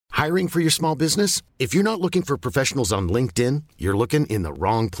Hiring for your small business? If you're not looking for professionals on LinkedIn, you're looking in the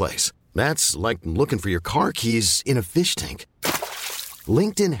wrong place. That's like looking for your car keys in a fish tank.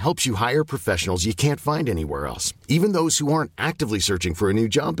 LinkedIn helps you hire professionals you can't find anywhere else, even those who aren't actively searching for a new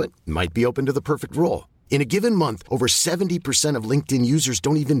job but might be open to the perfect role. In a given month, over 70% of LinkedIn users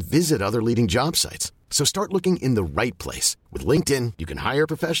don't even visit other leading job sites. So start looking in the right place. With LinkedIn, you can hire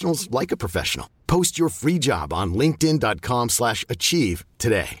professionals like a professional. Post your free job on linkedin.com/achieve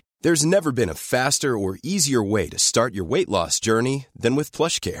today. There's never been a faster or easier way to start your weight loss journey than with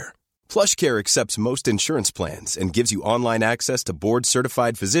PlushCare. PlushCare accepts most insurance plans and gives you online access to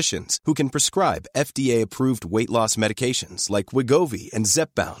board-certified physicians who can prescribe FDA-approved weight loss medications like Wegovy and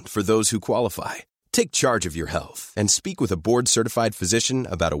Zepbound for those who qualify. Take charge of your health and speak with a board-certified physician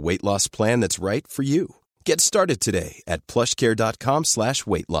about a weight loss plan that's right for you. Get started today at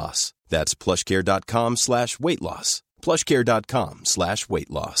plushcare.com/weight loss. That's plushcare.com/weight loss. plushcare.com/weight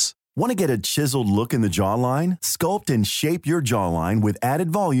loss. Want to get a chiseled look in the jawline? Sculpt and shape your jawline with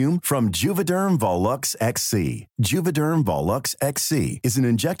added volume from Juvederm Volux XC. Juvederm Volux XC is an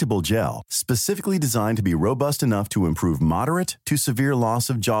injectable gel specifically designed to be robust enough to improve moderate to severe loss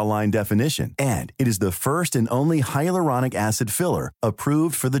of jawline definition. And it is the first and only hyaluronic acid filler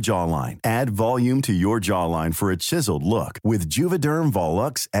approved for the jawline. Add volume to your jawline for a chiseled look with Juvederm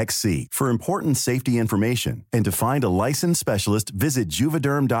Volux XC. For important safety information and to find a licensed specialist, visit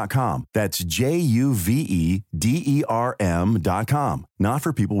juvederm.com. That's JUVEDERM.com. Not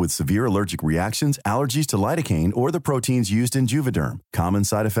for people with severe allergic reactions, allergies to lidocaine, or the proteins used in Juvederm. Common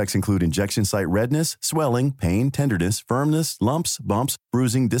side effects include injection site redness, swelling, pain, tenderness, firmness, lumps, bumps,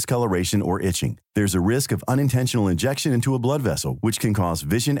 bruising, discoloration, or itching. There's a risk of unintentional injection into a blood vessel, which can cause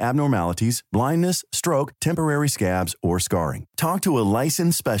vision abnormalities, blindness, stroke, temporary scabs, or scarring. Talk to a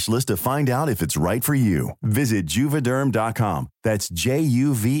licensed specialist to find out if it's right for you. Visit Juvederm.com. That's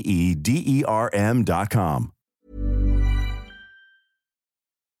JUVEDERM.com.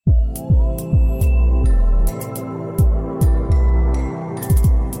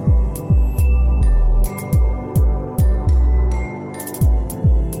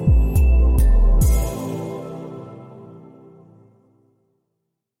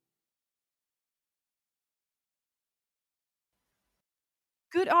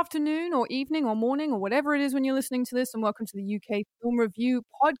 Good afternoon or evening or morning or whatever it is when you're listening to this, and welcome to the UK Film Review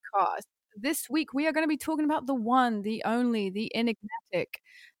Podcast. This week we are going to be talking about the one, the only, the enigmatic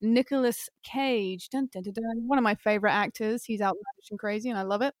Nicolas Cage. Dun, dun, dun, dun. One of my favorite actors. He's outlandish and crazy and I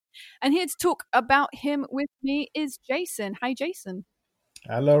love it. And here to talk about him with me is Jason. Hi, Jason.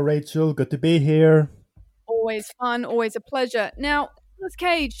 Hello, Rachel. Good to be here. Always fun, always a pleasure. Now, Nicolas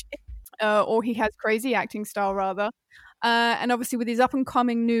Cage, or he has crazy acting style rather. And obviously with his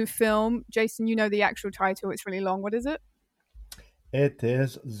up-and-coming new film, Jason, you know the actual title. It's really long. What is it? It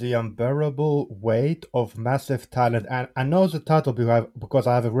is The Unbearable Weight of Massive Talent. And I know the title because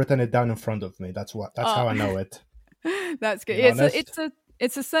I have written it down in front of me. That's how I know it. That's good.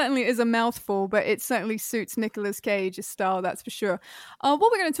 It certainly is a mouthful, but it certainly suits Nicolas Cage's style, that's for sure. What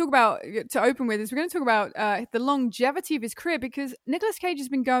we're going to talk about to open with is we're going to talk about the longevity of his career, because Nicolas Cage has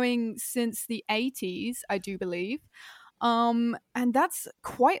been going since the 80s, I do believe. And that's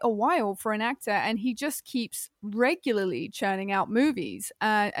quite a while for an actor, and he just keeps regularly churning out movies.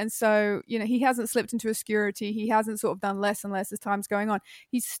 And so, you know, he hasn't slipped into obscurity. He hasn't sort of done less and less as time's going on.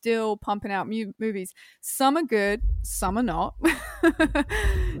 He's still pumping out movies. Some are good, some are not.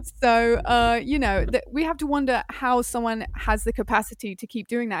 So, you know, we have to wonder how someone has the capacity to keep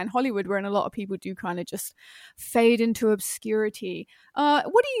doing that in Hollywood, where a lot of people do kind of just fade into obscurity.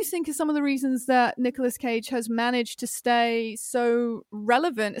 What do you think are some of the reasons that Nicolas Cage has managed to stay so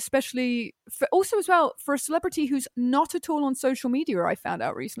relevant, especially for a celebrity who's not at all on social media, I found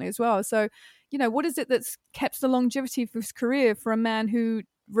out recently as well. So, you know, what is it that's kept the longevity of his career for a man who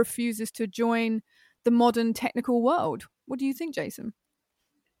refuses to join the modern technical world? What do you think, Jason?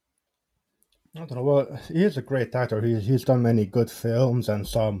 I don't know. Well, he is a great actor. He's done many good films and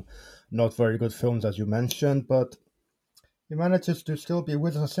some not very good films, as you mentioned, but he manages to still be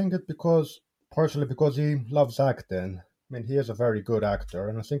with us. I think it partially because he loves acting. I mean, he is a very good actor,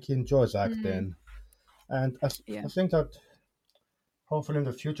 and I think he enjoys acting. And I think that hopefully in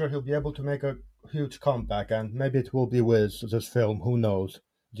the future he'll be able to make a huge comeback, and maybe it will be with this film, who knows,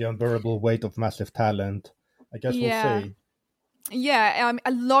 The Unbearable Weight of Massive Talent. I guess we'll see. Yeah,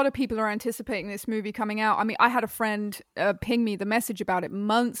 a lot of people are anticipating this movie coming out. I mean, I had a friend ping me the message about it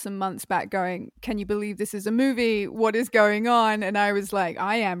months and months back going, can you believe this is a movie? What is going on? And I was like,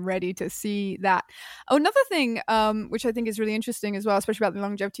 I am ready to see that. Another thing, which I think is really interesting as well, especially about the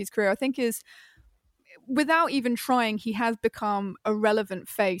longevity of his career, I think is without even trying, he has become a relevant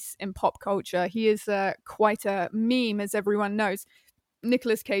face in pop culture. He is quite a meme, as everyone knows.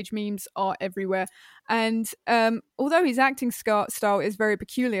 Nicolas Cage memes are everywhere. And although his acting style is very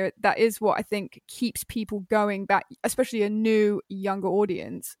peculiar, that is what I think keeps people going back, especially a new, younger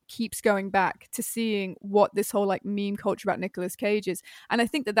audience, keeps going back to seeing what this whole like meme culture about Nicolas Cage is. And I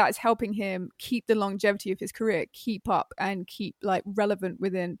think that is helping him keep the longevity of his career, keep up and keep like relevant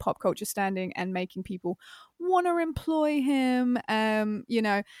within pop culture standing and making people want to employ him, you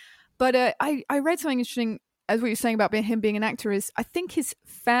know. But I read something interesting as what you're saying about him being an actor is I think his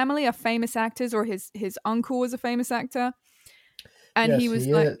family are famous actors, or his uncle was a famous actor, and yes, he was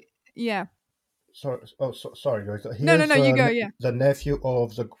like, yeah. Sorry, guys. No, you go. Yeah, the nephew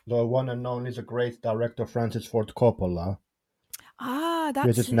of the one and only the great director Francis Ford Coppola.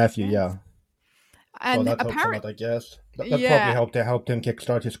 That's his nephew. yes. Yeah, and so that helps a lot, I guess. That probably helped him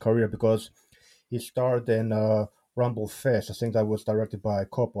kickstart his career, because he starred in Rumble Fist. I think that was directed by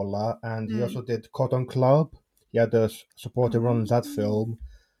Coppola, and he also did Cotton Club. He had a supporting role in that film,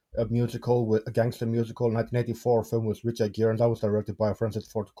 a gangster musical, 1984 film with Richard Gere, and that was directed by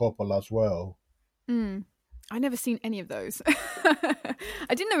Francis Ford Coppola as well. I never seen any of those. I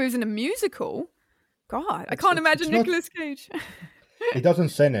didn't know he was in a musical. God, I can't imagine Nicolas Cage. He doesn't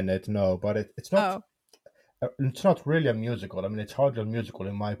sing in it, no, but it's not. Oh. It's not really a musical. I mean, it's hardly a musical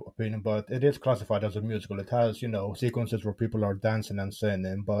in my opinion, but it is classified as a musical. It has, sequences where people are dancing and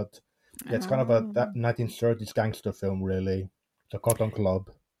singing, but it's kind of that 1930s gangster film, really. The Cotton Club.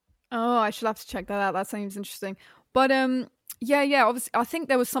 Oh, I should have to check that out. That seems interesting. But yeah. Obviously, I think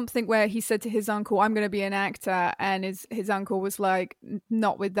there was something where he said to his uncle, "I'm going to be an actor," and his uncle was like,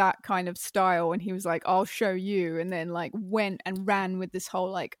 "Not with that kind of style," and he was like, "I'll show you," and then like went and ran with this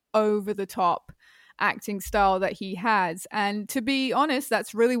whole like over the top acting style that he has. And to be honest,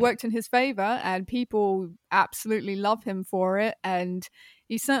 that's really worked in his favor, and people absolutely love him for it. And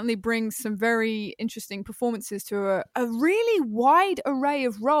he certainly brings some very interesting performances to a really wide array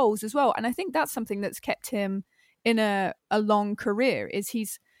of roles as well. And I think that's something that's kept him in a long career, is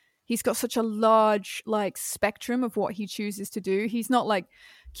he's got such a large like spectrum of what he chooses to do. He's not like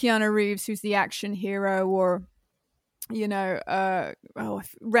Keanu Reeves, who's the action hero, or Renee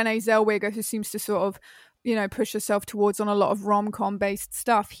Zellweger, who seems to sort of push herself towards on a lot of rom-com based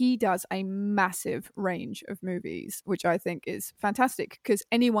stuff. He does a massive range of movies, which I think is fantastic, because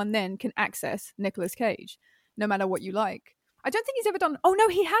anyone then can access Nicolas Cage no matter what you like. I don't think he's ever done, oh no,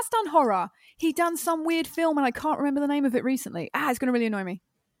 he has done horror. He done some weird film and I can't remember the name of it recently. It's going to really annoy me.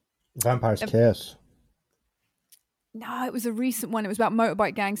 Vampire's Kiss. No, it was a recent one. It was about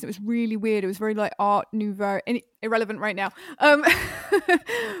motorbike gangs. It was really weird. It was very like Art Nouveau, irrelevant right now.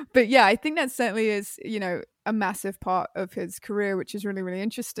 But yeah, I think that certainly is, a massive part of his career, which is really, really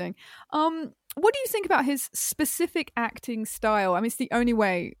interesting. What do you think about his specific acting style? I mean, it's the only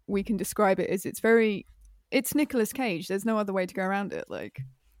way we can describe it. Is it's Nicolas Cage. There's no other way to go around it. Like,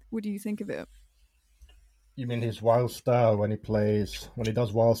 what do you think of it? You mean his wild style when he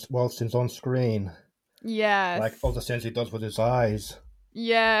does wild scenes on screen? Yeah, like all the scenes he does with his eyes.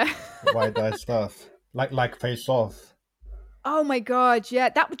 Yeah, wide eye stuff, like Face Off. Oh my god, yeah.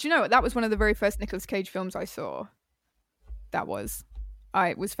 That was one of the very first Nicolas Cage films I saw. It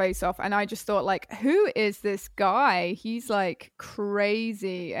was Face Off, and I just thought, like, who is this guy? He's like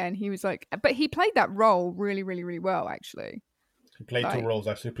crazy, and he was like, but he played that role really, really, really well, actually. He played two roles,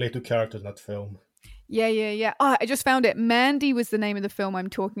 actually. He played two characters in that film. Yeah. Oh, I just found it. Mandy was the name of the film I'm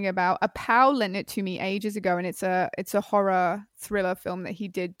talking about. A pal lent it to me ages ago, and it's a horror thriller film that he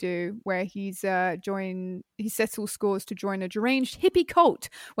did do, where he settles scores to join a deranged hippie cult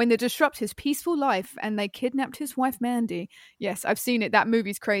when they disrupt his peaceful life and they kidnapped his wife Mandy. Yes, I've seen it. That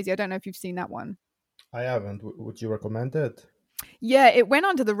movie's crazy. I don't know if you've seen that one. I haven't. Would you recommend it? Yeah, it went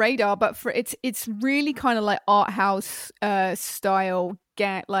under the radar, but it's really kind of like art house style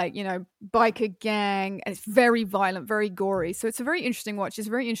gang, like, biker gang, and it's very violent, very gory. So it's a very interesting watch. It's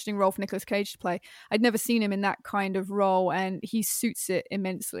a very interesting role for Nicolas Cage to play. I'd never seen him in that kind of role, and he suits it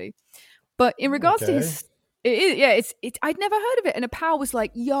immensely. But in regards to his, I'd never heard of it, and a pal was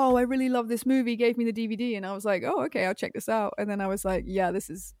like, "Yo, I really love this movie." He gave me the DVD, and I was like, "Oh, okay, I'll check this out." And then I was like, "Yeah, this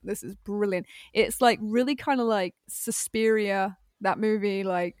is brilliant." It's like really kind of like Suspiria, that movie,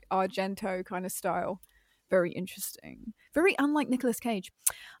 like Argento kind of style. Very interesting. Very unlike Nicolas Cage.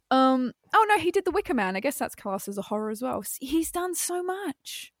 Oh no, he did The Wicker Man. I guess that's classed as a horror as well. He's done so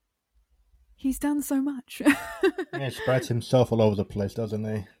much. He spreads himself all over the place, doesn't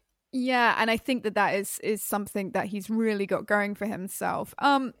he? Yeah, and I think that is something that he's really got going for himself.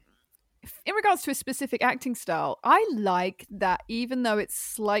 in regards to a specific acting style, I like that even though it's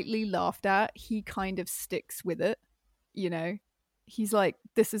slightly laughed at, he kind of sticks with it. You know, he's like,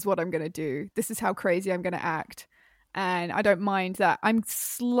 this is what I'm going to do. This is how crazy I'm going to act. And I don't mind that I'm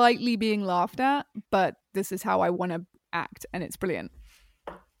slightly being laughed at, but this is how I want to act. And it's brilliant.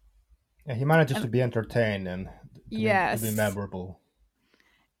 Yeah, he manages to be entertained and to be memorable.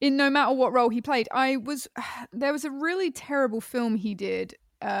 In no matter what role he played, there was a really terrible film he did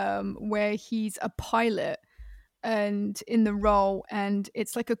where he's a pilot and in the role, and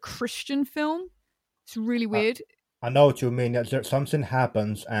it's like a Christian film. It's really weird. I know what you mean. Something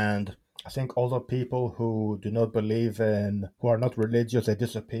happens, and I think all the people who do not believe in, who are not religious, they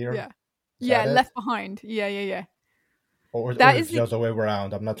disappear. Yeah, left behind. Yeah. Or is it just the way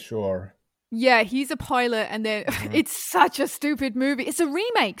around? I'm not sure. Yeah, he's a pilot, and then it's such a stupid movie. It's a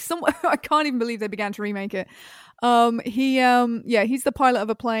remake. I can't even believe they began to remake it. He's the pilot of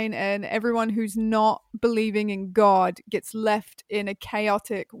a plane, and everyone who's not believing in God gets left in a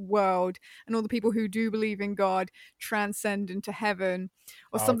chaotic world, and all the people who do believe in God transcend into heaven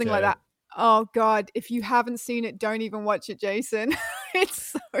or something like that. Oh God, if you haven't seen it, don't even watch it, Jason.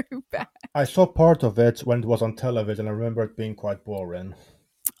 It's so bad. I saw part of it when it was on television. I remember it being quite boring.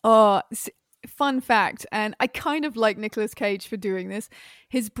 Fun fact, and I kind of like Nicolas Cage for doing this.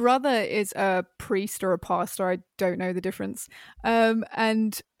 His brother is a priest or a pastor. I don't know the difference.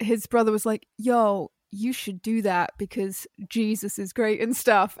 And his brother was like, yo, you should do that because Jesus is great and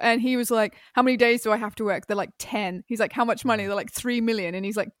stuff. And he was like, how many days do I have to work? They're like 10. He's like, how much money? They're like 3 million. And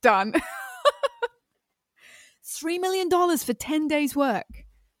he's like, done. $3 million for 10 days work.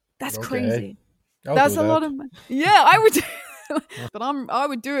 That's crazy. That's a lot of money. Yeah, I would do but I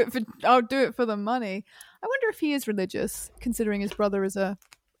would do it for the money. I wonder if he is religious, considering his brother is a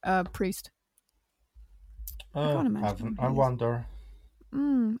priest. I wonder.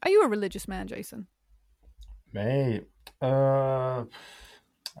 Are you a religious man, Jason? Me? I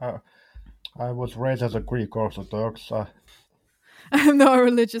was raised as a Greek Orthodox. I'm not a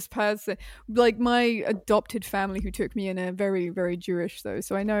religious person. Like my adopted family who took me in are very, very Jewish, though.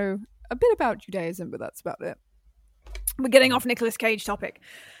 So I know a bit about Judaism, but that's about it. We're getting off Nicolas Cage topic.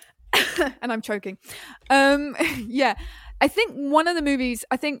 And I'm choking. I think one of the movies,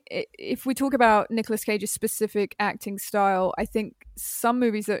 if we talk about Nicolas Cage's specific acting style, I think some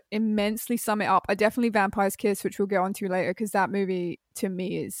movies that immensely sum it up are definitely Vampire's Kiss, which we'll get onto later, because that movie to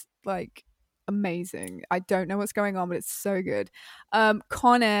me is like amazing. I don't know what's going on, but it's so good.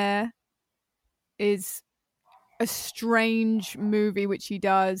 Con Air is a strange movie which he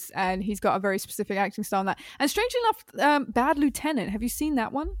does, and he's got a very specific acting style in that. And strangely enough, Bad Lieutenant, have you seen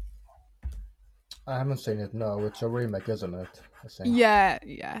that one? I haven't seen it. No, it's a remake, isn't it? I think. Yeah.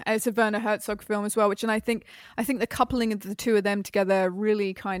 It's a Werner Herzog film as well, which, and I think the coupling of the two of them together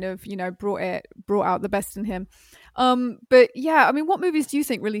really kind of, brought out the best in him. But yeah, I mean, what movies do you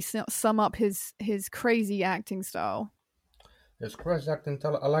think really sum up his crazy acting style? His crazy acting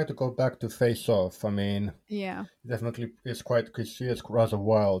style. I like to go back to Face Off. I mean, yeah, definitely is quite. She is rather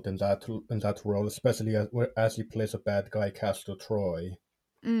wild in that role, especially as he plays a bad guy, Castor Troy.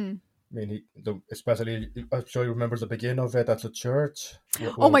 I mean, especially, I'm sure you remember the beginning of it at the church.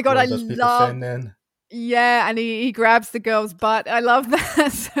 Oh my God, I love. Yeah, and he grabs the girl's butt. I love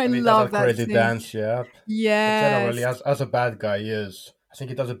that. I love that crazy scene. Dance. Yeah. Generally, as a bad guy, he is. I think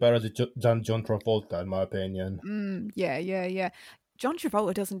he does it better than John Travolta, in my opinion. Yeah. John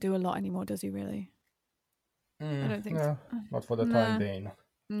Travolta doesn't do a lot anymore, does he? Really? I don't think so. Not for the time being.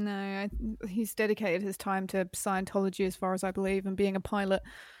 No, he's dedicated his time to Scientology, as far as I believe, and being a pilot.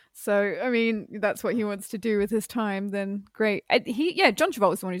 So, I mean, that's what he wants to do with his time. Then great. John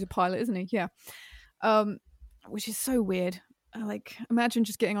Travolta's the one who's a pilot, isn't he? Yeah. Which is so weird. Like, imagine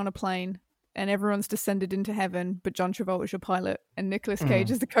just getting on a plane and everyone's descended into heaven, but John Travolta's your pilot and Nicolas Cage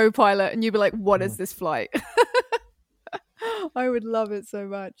is the co-pilot, and you'd be like, what is this flight? I would love it so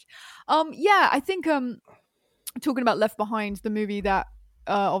much. I think talking about Left Behind, the movie that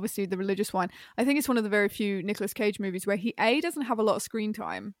obviously the religious one, I think it's one of the very few Nicolas Cage movies where he doesn't have a lot of screen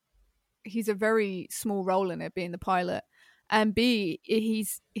time. He's a very small role in it, being the pilot, and B,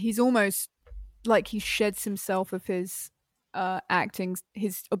 he's almost like he sheds himself of his acting,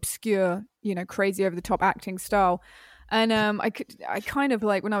 his obscure, crazy over the top acting style. And I kind of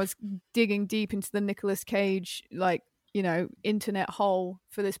like, when I was digging deep into the Nicolas Cage internet hole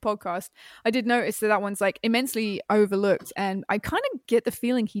for this podcast, I did notice that one's like immensely overlooked, and I kind of get the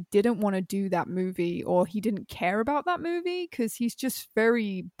feeling he didn't want to do that movie, or he didn't care about that movie, because he's just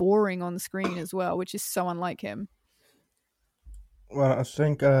very boring on screen as well, which is so unlike him. Well, I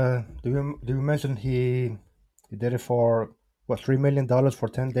think do you mention he did it for what, $3 million for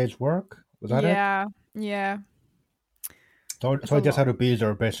 10 days work? Was that it? Yeah. So he just had to be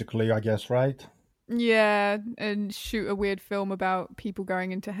there, basically, I guess, right? Yeah, and shoot a weird film about people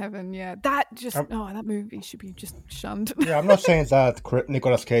going into heaven. Yeah, that movie should be just shunned. Yeah, I'm not saying that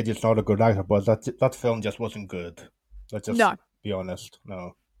Nicolas Cage is not a good actor, but that film just wasn't good. Let's just No, be honest.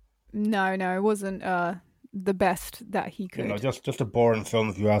 No, it wasn't the best that he could. Just a boring film,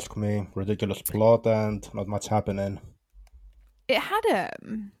 if you ask me. Ridiculous plot and not much happening. It had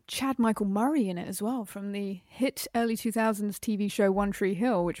Chad Michael Murray in it as well from the hit early 2000s TV show One Tree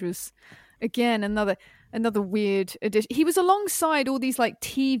Hill, which was, again, another weird addition. He was alongside all these like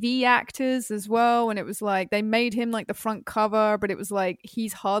TV actors as well, and it was like they made him like the front cover, but it was like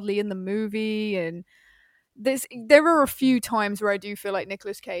he's hardly in the movie. And there are a few times where I do feel like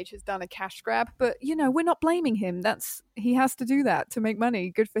Nicolas Cage has done a cash grab, but we're not blaming him. He has to do that to make money.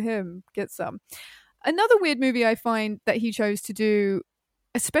 Good for him. Get some. Another weird movie I find that he chose to do,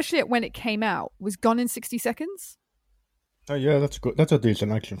 especially when it came out, was Gone in 60 Seconds. Oh yeah, that's good. That's a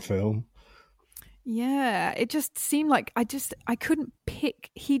decent action film. Yeah, it just seemed like I couldn't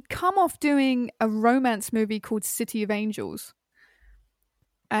pick. He'd come off doing a romance movie called City of Angels.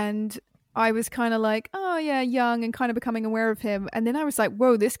 And I was kind of like, oh yeah, young and kind of becoming aware of him. And then I was like,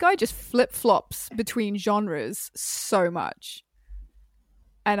 whoa, this guy just flip-flops between genres so much.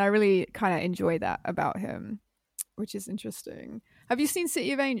 And I really kind of enjoy that about him, which is interesting. Have you seen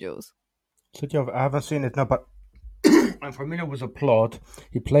City of Angels? I haven't seen it now, but I'm familiar with the plot.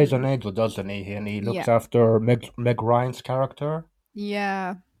 He plays an angel, doesn't he? And he looks after Meg Ryan's character.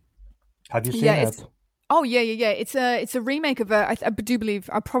 Yeah. Have you seen it? Oh yeah. It's a remake of I do believe,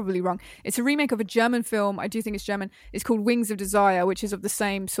 I'm probably wrong. It's a remake of a German film. I do think it's German. It's called Wings of Desire, which is of the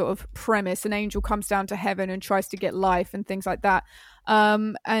same sort of premise. An angel comes down to heaven and tries to get life and things like that.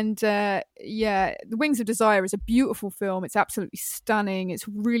 The Wings of Desire is a beautiful film. It's absolutely stunning. It's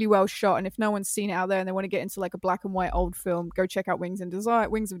really well shot. And if no one's seen it out there and they want to get into like a black and white old film, go check out Wings of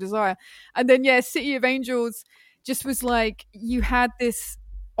Desire. And then City of Angels just was like, you had this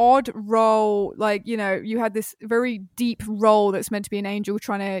odd role, like you had this very deep role that's meant to be an angel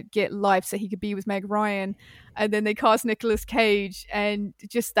trying to get life so he could be with Meg Ryan, and then they cast Nicolas Cage, and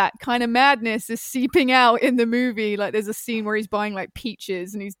just that kind of madness is seeping out in the movie. Like there's a scene where he's buying like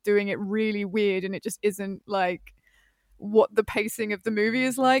peaches and he's doing it really weird, and it just isn't like what the pacing of the movie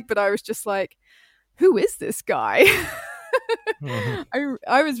is like. But I was just like, who is this guy? Mm-hmm.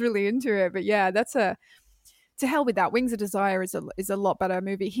 I was really into it. But yeah, to hell with that. Wings of Desire is a lot better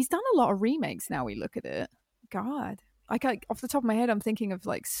movie. He's done a lot of remakes now we look at it. God. Off the top of my head, I'm thinking of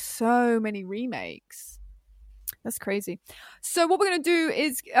like so many remakes. That's crazy. So what we're going to do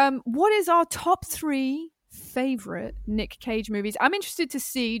is, what is our top 3 favorite Nick Cage movies? I'm interested to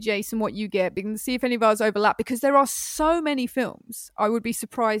see, Jason, what you get, and see if any of ours overlap, because there are so many films. I would be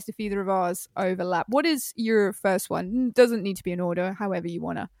surprised if either of ours overlap. What is your first one? Doesn't need to be in order, however you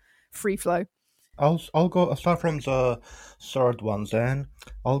want to free flow. I'll start from the third one then.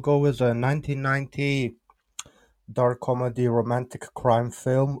 I'll go with a 1990 dark comedy romantic crime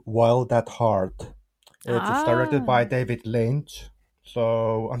film, Wild at Heart. It's directed by David Lynch.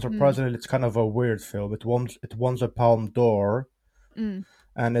 So unsurprisingly, it's kind of a weird film. It won the Palme d'Or, and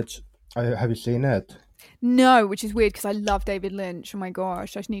have you seen it? No, which is weird because I love David Lynch. Oh my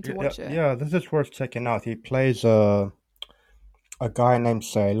gosh, I just need to watch it. Yeah, this is worth checking out. He plays a guy named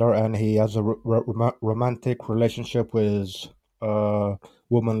Sailor, and he has a romantic relationship with a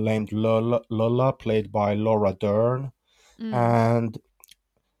woman named Lola, played by Laura Dern, and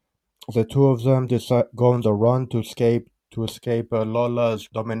the two of them go on the run to escape Lola's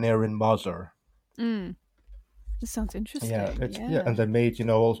domineering mother. This sounds interesting. Yeah, and they made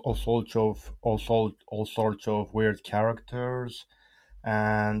all sorts of weird characters,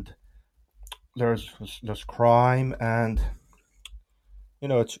 and there's crime, and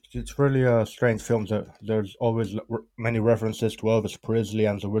it's really a strange film. There's always many references to Elvis Presley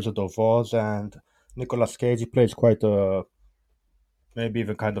and the Wizard of Oz, and Nicolas Cage, he plays quite a maybe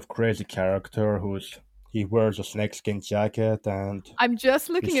even kind of crazy character he wears a snakeskin jacket, and I'm just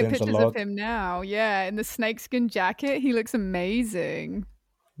looking at pictures of him now. Yeah, in the snakeskin jacket, he looks amazing.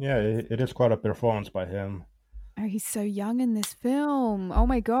 Yeah, it is quite a performance by him. Oh, he's so young in this film. Oh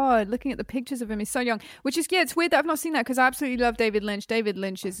my God. Looking at the pictures of him, he's so young. Which is, it's weird that I've not seen that because I absolutely love David Lynch. David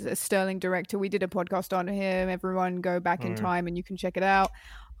Lynch is a sterling director. We did a podcast on him. Everyone go back in time and you can check it out.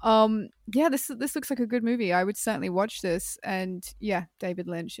 This looks like a good movie. I would certainly watch this. And yeah, David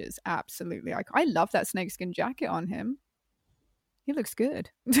Lynch is absolutely, I love that snakeskin jacket on him. He looks good.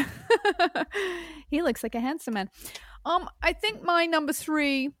 He looks like a handsome man. I think my number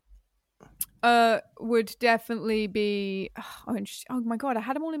 3 would definitely be. Oh my god, I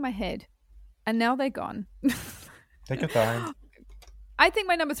had them all in my head, and now they're gone. Take your time. I think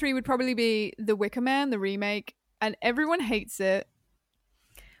my number 3 would probably be The Wicker Man, the remake, and everyone hates it.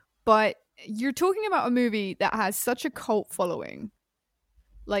 But you're talking about a movie that has such a cult following.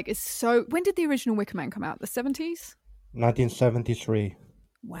 Like, it's so. When did the original Wicker Man come out? The 70s? 1973.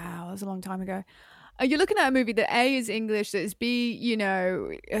 Wow, that was a long time ago. You're looking at a movie that A is English, that is B,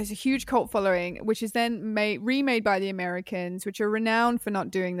 has a huge cult following, which is then remade by the Americans, which are renowned for not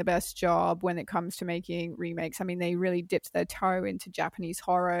doing the best job when it comes to making remakes. I mean, they really dipped their toe into Japanese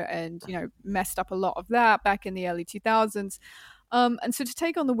horror and, messed up a lot of that back in the early 2000s. And so to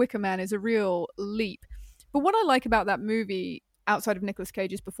take on The Wicker Man is a real leap. But what I like about that movie, outside of Nicolas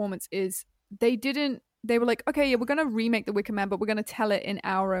Cage's performance, is they were like, okay, yeah, we're going to remake The Wicker Man, but we're going to tell it in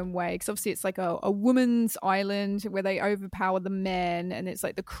our own way. Because obviously it's like a woman's island where they overpower the men. And it's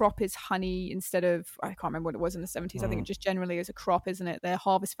like the crop is honey instead of, I can't remember what it was in the 70s. I think it just generally is a crop, isn't it? Their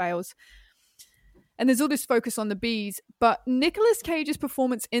harvest fails. And there's all this focus on the bees. But Nicolas Cage's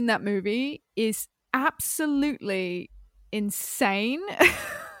performance in that movie is absolutely insane.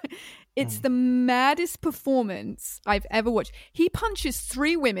 It's the maddest performance I've ever watched. He punches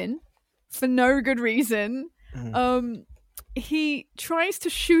 3 women for no good reason. He tries to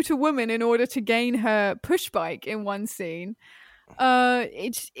shoot a woman in order to gain her push bike in one scene.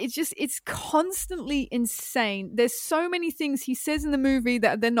 It's constantly insane. There's so many things he says in the movie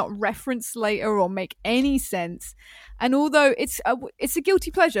that they're not referenced later or make any sense. And although it's a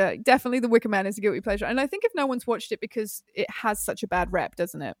guilty pleasure, definitely The Wicker Man is a guilty pleasure. And I think if no one's watched it because it has such a bad rep,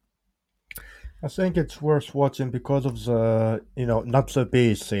 doesn't it? I think it's worth watching because of the, not so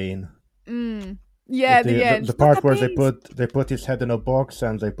bee scene. Yeah, the end. The part where they put his head in a box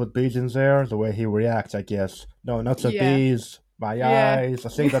and they put bees in there, the way he reacts, I guess. No, not the bees, my eyes. I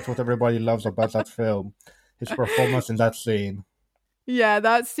think that's what everybody loves about that film. His performance in that scene. Yeah,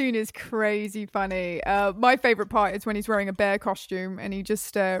 that scene is crazy funny. My favorite part is when he's wearing a bear costume and he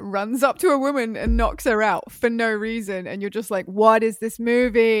just runs up to a woman and knocks her out for no reason. And you're just like, what is this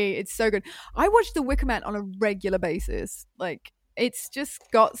movie? It's so good. I watch The Wicker Man on a regular basis. Like, it's just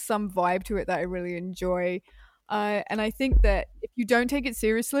got some vibe to it that I really enjoy. And I think that if you don't take it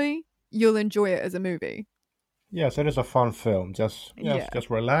seriously, you'll enjoy it as a movie. Yes, it is a fun film. Just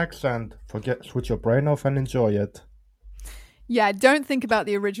relax and switch your brain off and enjoy it. Yeah, don't think about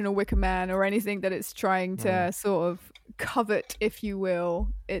the original Wicker Man or anything that it's trying to sort of covet, if you will.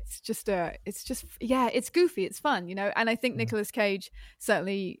 It's goofy, it's fun, And I think Nicolas Cage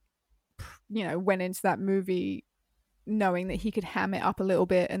certainly, went into that movie knowing that he could ham it up a little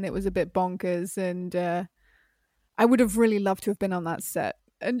bit and it was a bit bonkers. And I would have really loved to have been on that set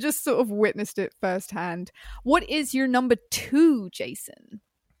and just sort of witnessed it firsthand. What is your number 2, Jason?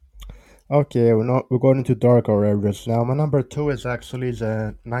 Okay, we're going into darker areas now. My number 2 is actually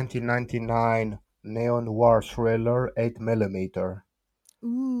the 1999 neo-noir thriller 8mm.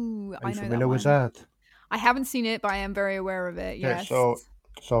 Ooh, Are you familiar with that? I haven't seen it, but I am very aware of it, yes. Okay,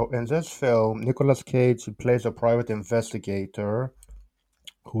 so in this film, Nicolas Cage plays a private investigator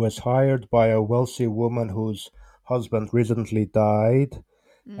who is hired by a wealthy woman whose husband recently died,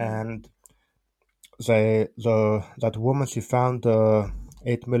 and that woman, she found a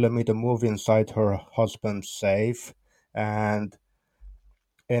 8mm movie inside her husband's safe, and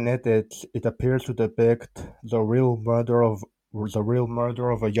in it appears to depict the real murder of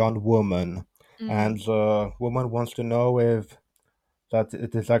a young woman, and the woman wants to know if that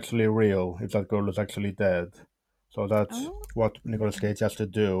it is actually real, if that girl is actually dead. So that's what Nicolas Cage has to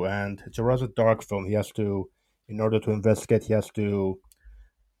do, and it's a rather dark film. He has to, in order to investigate, he has to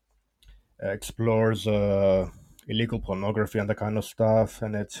explore the illegal pornography and that kind of stuff,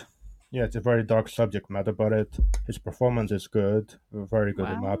 and it's a very dark subject matter, but his performance is good, very good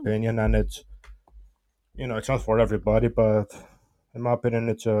in my opinion, and it's not for everybody, but in my opinion,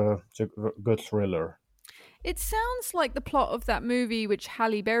 it's a good thriller. It sounds like the plot of that movie which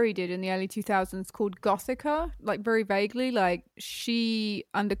Halle Berry did in the early 2000s called Gothica, like very vaguely. Like, she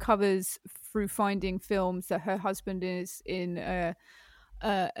undercovers through finding films that her husband is in an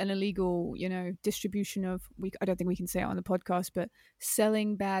illegal, distribution of, I don't think we can say it on the podcast, but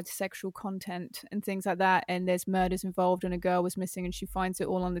selling bad sexual content and things like that. And there's murders involved and a girl was missing and she finds it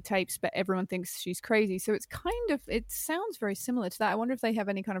all on the tapes, but everyone thinks she's crazy. So it sounds very similar to that. I wonder if they have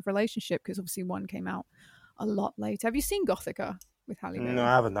any kind of relationship, because obviously one came out a lot later. Have you seen Gothica with Halle Berry? No,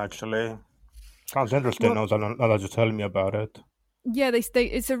 I haven't actually. Sounds interesting now that you're telling me about it. Yeah,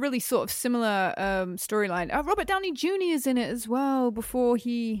 it's a really sort of similar storyline. Robert Downey Jr. is in it as well before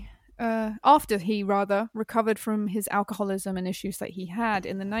he after he recovered from his alcoholism and issues that he had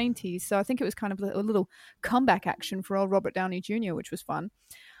in the 90s. So I think it was kind of a little comeback action for old Robert Downey Jr., which was fun.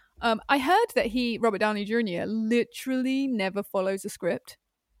 I heard that Robert Downey Jr. literally never follows a script.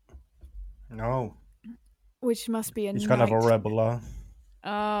 No. Which must be He's kind of a rebel, huh?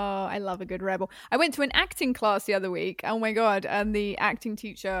 Oh, I love a good rebel. I went to an acting class the other week. Oh my God. And the acting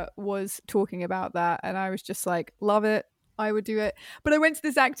teacher was talking about that. And I was just like, love it. I would do it. But I went to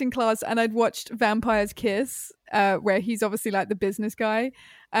this acting class and I'd watched Vampire's Kiss, where he's obviously like the business guy.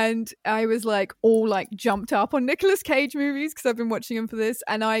 And I was like all like jumped up on Nicolas Cage movies because I've been watching him for this.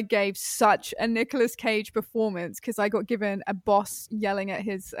 And I gave such a Nicolas Cage performance because I got given a boss yelling at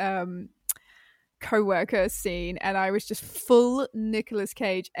his co-worker scene, and I was just full Nicolas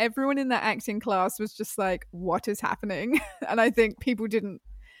Cage. Everyone in that acting class was just like, what is happening? And I don't think people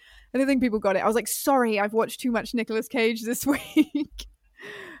got it. I was like, sorry, I've watched too much Nicolas Cage this week.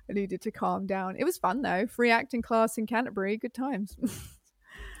 I needed to calm down. It was fun though. Free acting class in Canterbury. Good times.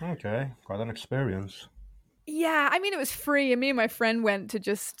 Okay, quite an experience. Yeah, I mean, it was free, and me and my friend went to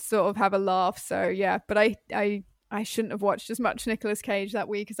just sort of have a laugh. So yeah, but I shouldn't have watched as much Nicolas Cage that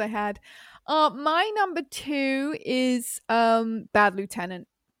week as I had. My number 2 is Bad Lieutenant,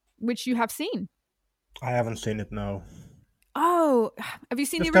 which you have seen. I haven't seen it, no. Oh, have you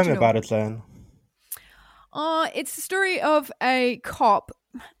seen Just the original? tell me about it then. It's the story of a cop,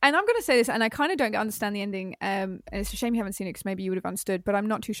 and I'm going to say this, and I kind of don't understand the ending, and it's a shame you haven't seen it because maybe you would have understood, but I'm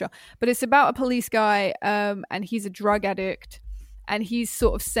not too sure. But it's about a police guy, and he's a drug addict, and he's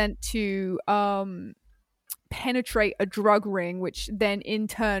sort of sent to penetrate a drug ring, which then in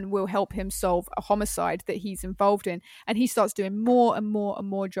turn will help him solve a homicide that he's involved in. And he starts doing more and more and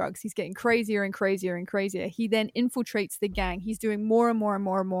more drugs. He's getting crazier and crazier and crazier. He then infiltrates the gang. He's doing more and more and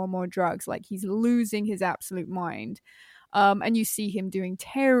more and more and more drugs. Like, he's losing his absolute mind. And you see him doing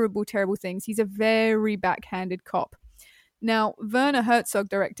terrible, terrible things. He's a very backhanded cop. Now, Werner Herzog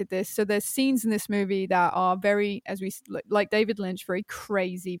directed this, so there's scenes in this movie that are very, like David Lynch, very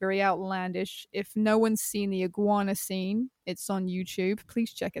crazy, very outlandish. If no one's seen the iguana scene, it's on YouTube.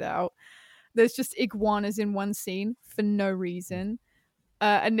 Please check it out. There's just iguanas in one scene for no reason.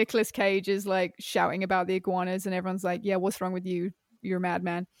 And Nicolas Cage is like shouting about the iguanas, and everyone's like, yeah, what's wrong with you? You're a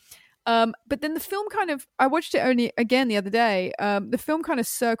madman. But then the film I watched it only again the other day. The film kind of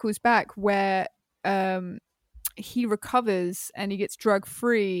circles back where he recovers and he gets drug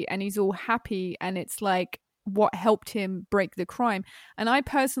free and he's all happy, and it's like what helped him break the crime. And I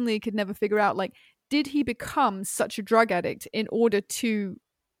personally could never figure out, like, did he become such a drug addict in order to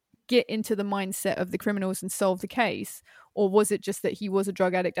get into the mindset of the criminals and solve the case, or was it just that he was a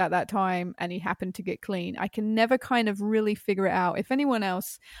drug addict at that time and he happened to get clean? I can never kind of really figure it out. If anyone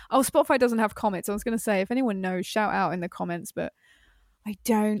else, Spotify doesn't have comments. I was going to say, if anyone knows, shout out in the comments, but I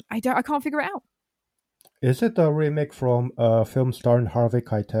can't figure it out. Is it a remake from a film starring Harvey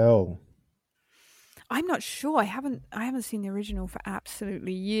Keitel? I'm not sure. I haven't seen the original for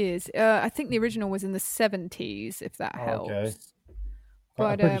absolutely years. I think the original was in the 70s, if that helps. Okay.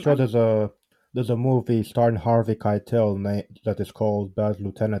 But I'm pretty sure there's a movie starring Harvey Keitel that is called Bad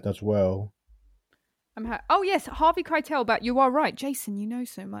Lieutenant as well. Oh yes, Harvey Keitel. But you are right, Jason. You know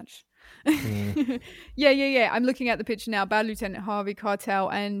so much. Yeah. I'm looking at the picture now. Bad Lieutenant, Harvey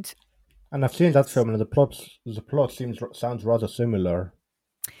Keitel, and I've seen that film, and the plot sounds rather similar.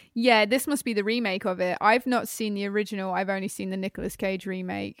 Yeah, this must be the remake of it. I've not seen the original. I've only seen the Nicolas Cage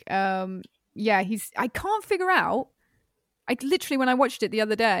remake. I can't figure out. When I watched it the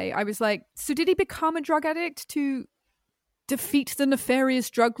other day, I was like, so did he become a drug addict to defeat the nefarious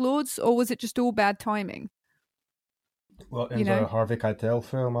drug lords, or was it just all bad timing? Well, in the Harvey Keitel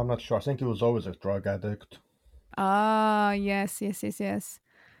film, I'm not sure. I think he was always a drug addict. Ah, yes.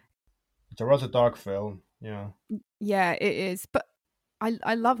 It's a rather dark film, yeah. Yeah, it is. But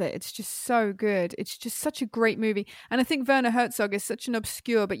I love it. It's just so good. It's just such a great movie. And I think Werner Herzog is such an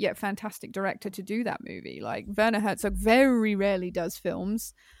obscure but yet fantastic director to do that movie. Like, Werner Herzog very rarely does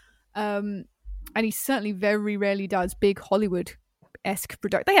films. And he certainly very rarely does big Hollywood-esque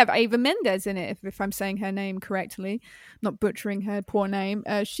production. They have Ava Mendes in it, if I'm saying her name correctly, not butchering her poor name.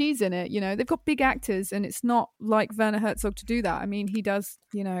 She's in it. They've got big actors, and it's not like Werner Herzog to do that. I mean, he does,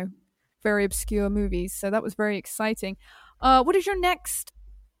 very obscure movies. So that was very exciting. What is your next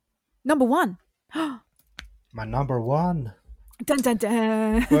number 1? My number 1? Dun, dun,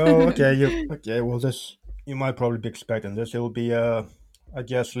 dun. Well, okay. Well, this, you might probably be expecting this. It will be, I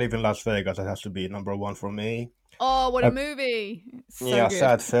guess, Leaving Las Vegas. It has to be number 1 for me. Oh, what a movie! So yeah,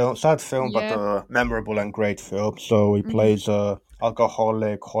 good. sad film, yeah. But memorable and great film. So he plays a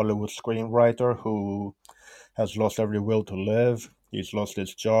alcoholic Hollywood screenwriter who has lost every will to live. he's lost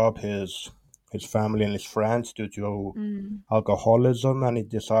his job, his family and his friends due to Mm. alcoholism, and he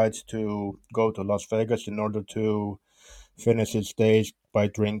decides to go to Las Vegas in order to finish his days by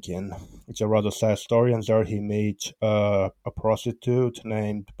drinking. It's a rather sad story, and there he meets a prostitute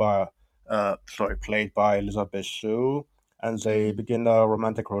played by Elizabeth Shue, and they Mm. begin a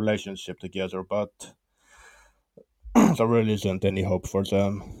romantic relationship together, but there really isn't any hope for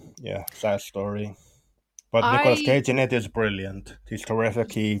them. Yeah, sad story. But Nicolas I Cage in it is brilliant. He's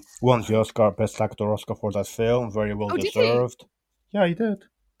terrific. He won the Best Actor Oscar for that film. Very well Oh, did he? deserved. Yeah, he did.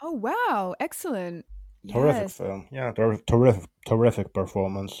 Oh, wow. Excellent. Terrific Yes. film. Yeah, terrific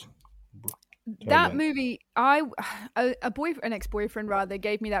performance. That Brilliant. movie, an ex-boyfriend rather,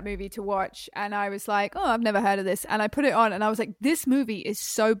 gave me that movie to watch, and I was like, oh, I've never heard of this. And I put it on, and I was like, this movie is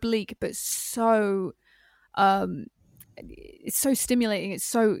so bleak, but so, it's so stimulating. It's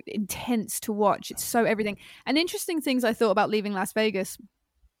so intense to watch. It's so everything. And interesting things I thought about leaving Las Vegas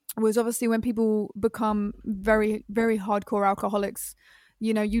was obviously when people become very, very hardcore alcoholics,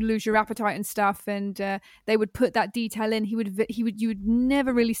 you lose your appetite and stuff, and they would put that detail in. You would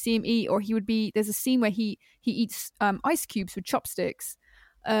never really see him eat, or there's a scene where he eats ice cubes with chopsticks,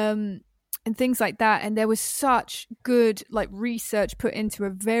 and things like that. And there was such good research put into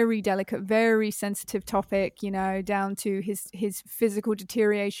a very delicate, very sensitive topic, down to his physical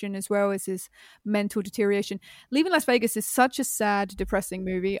deterioration as well as his mental deterioration. Leaving Las Vegas is such a sad, depressing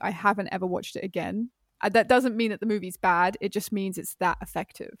movie. I haven't ever watched it again. That doesn't mean that the movie's bad. It just means it's that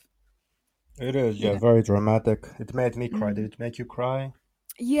effective. It is, yeah, very dramatic. It made me cry. Mm. Did it make you cry?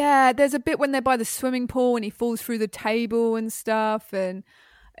 Yeah, there's a bit when they're by the swimming pool and he falls through the table and stuff, and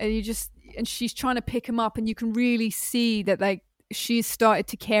she's trying to pick him up, and you can really see that she's started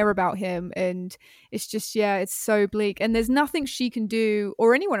to care about him, and it's just, yeah, it's so bleak, and there's nothing she can do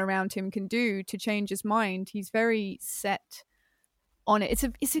or anyone around him can do to change his mind. He's very set on it.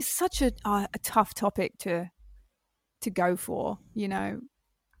 It's such a tough topic to go for,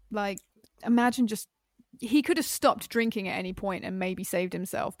 imagine just he could have stopped drinking at any point and maybe saved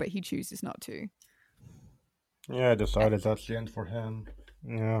himself, but he chooses not to. Yeah, I decided that's the end for him.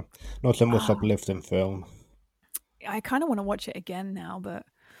 Yeah, not the most uplifting film. I kind of want to watch it again now, but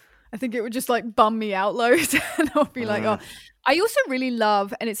I think it would just bum me out loads, and I'll be like, oh. I also really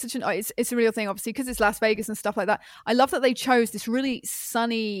love, and it's it's a real thing, obviously, because it's Las Vegas and stuff like that. I love that they chose this really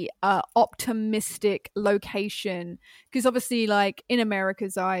sunny, optimistic location, because obviously, in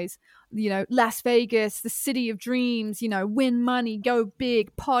America's eyes, Las Vegas, the city of dreams, win money, go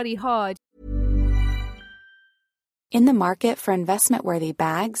big, party hard. In the market for investment-worthy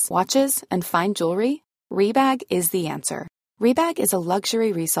bags, watches, and fine jewelry, Rebag is the answer. Rebag is a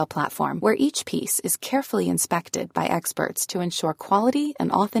luxury resale platform where each piece is carefully inspected by experts to ensure quality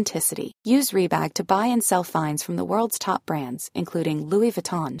and authenticity. Use Rebag to buy and sell finds from the world's top brands, including Louis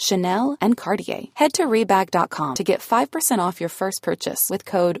Vuitton, Chanel, and Cartier. Head to Rebag.com to get 5% off your first purchase with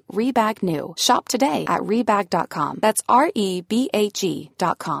code REBAGNEW. Shop today at Rebag.com. That's REBAG.com.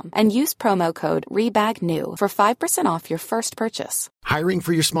 And use promo code REBAGNEW for 5% off your first purchase. Hiring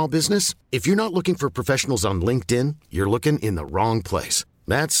for your small business? If you're not looking for professionals on LinkedIn, you're looking in the wrong place.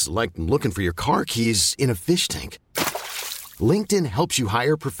 That's like looking for your car keys in a fish tank. LinkedIn helps you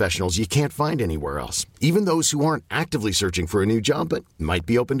hire professionals you can't find anywhere else, even those who aren't actively searching for a new job but might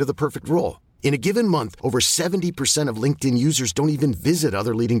be open to the perfect role. In a given month, over 70% of LinkedIn users don't even visit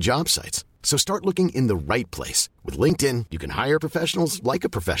other leading job sites. So start looking in the right place. With LinkedIn, you can hire professionals like a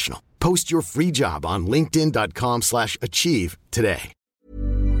professional. Post your free job on linkedin.com/achieve today.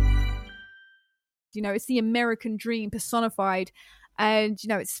 It's the American dream personified, and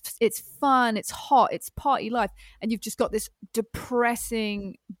it's fun, it's hot, it's party life, and you've just got this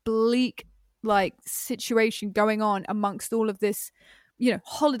depressing, bleak situation going on amongst all of this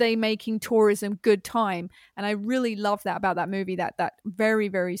holiday making, tourism, good time. And I really love that about that movie, that very,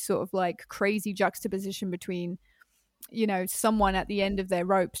 very sort of crazy juxtaposition between someone at the end of their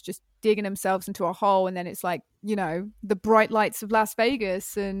ropes just digging themselves into a hole, and then it's the bright lights of Las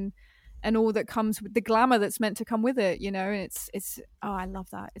Vegas and all that comes with the glamour that's meant to come with it, and it's I love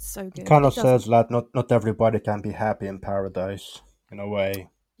that. It's so good. It kind of says that not everybody can be happy in paradise, in a way.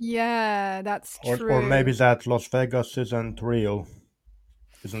 Yeah, that's true. Or maybe that Las Vegas isn't real.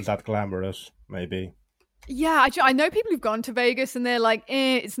 Isn't that glamorous, maybe? Yeah, I know people who've gone to Vegas and they're like,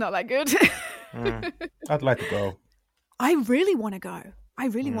 it's not that good. I'd like to go. I really want to go.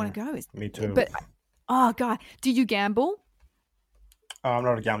 Want to go. Me too. But, oh, God. Do you gamble? I'm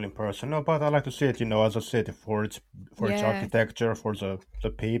not a gambling person, no, but I like to see it, as a city for its architecture, for the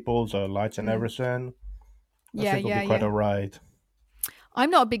people, the lights and everything. I think it'll be quite a ride. I'm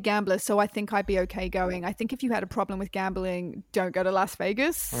not a big gambler, so I think I'd be okay going. I think if you had a problem with gambling, don't go to Las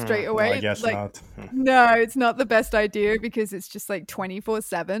Vegas straight away. No, I guess not. No, it's not the best idea because it's just like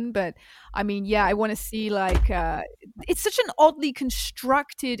 24/7. But I mean, yeah, I want to see like it's such an oddly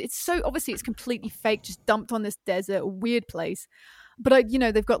constructed. It's so obviously it's completely fake, just dumped on this desert, a weird place. But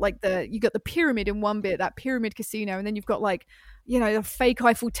they've got like you got the pyramid in one bit, that pyramid casino, and then you've got like the fake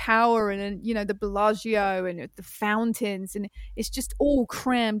Eiffel Tower and then the Bellagio and the fountains, and it's just all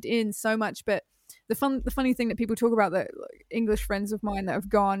crammed in so much. But the funny thing that people talk about, that like, English friends of mine that have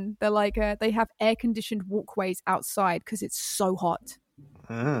gone, they're like they have air conditioned walkways outside because it's so hot.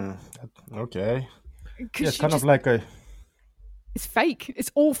 Okay. Yeah, it's kind of like a. It's fake.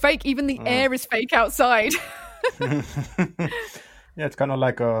 It's all fake. Even the air is fake outside. Yeah, it's kind of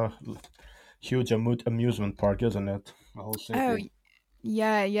like a huge amusement park, isn't it? A whole city. Oh,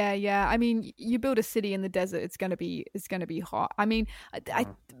 yeah. I mean, you build a city in the desert, it's gonna be hot. I mean,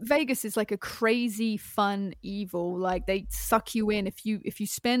 Vegas is like a crazy fun evil. Like they suck you in if you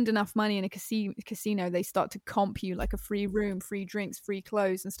spend enough money in a casino. They start to comp you like a free room, free drinks, free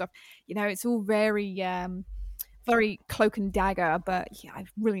clothes and stuff. It's all very cloak and dagger, but yeah, I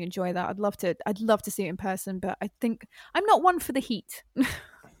really enjoy that. I'd love to see it in person, but I think I'm not one for the heat.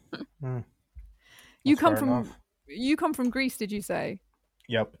 You come from Greece, did you say?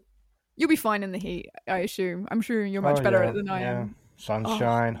 Yep. You'll be fine in the heat, I assume. I'm sure you're much better at it than I am.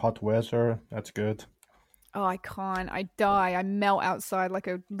 Sunshine, hot weather, that's good. Oh, I can't. I die. I melt outside like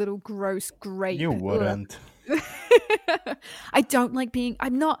a little gross grape. You wouldn't. I don't like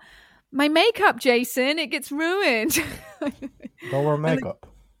I'm not. My makeup, Jason, it gets ruined. Don't wear makeup.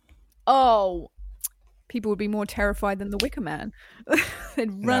 People would be more terrified than the Wicker Man.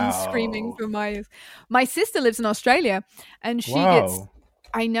 They'd run screaming for my sister lives in Australia, and she gets.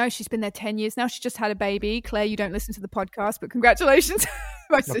 I know, she's been there 10 years now. She just had a baby. Claire, you don't listen to the podcast, but congratulations.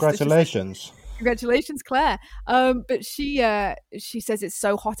 Congratulations. Congratulations, Claire. But she says it's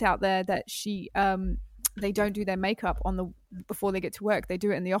so hot out there that they don't do their makeup before they get to work. They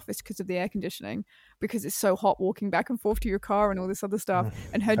do it in the office because of the air conditioning, because it's so hot walking back and forth to your car and all this other stuff.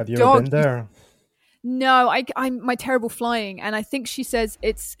 And her Have you dog. Ever been there? No, I'm my terrible flying, and I think she says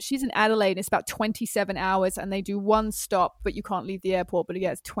she's in Adelaide. It's about 27 hours, and they do one stop, but you can't leave the airport. But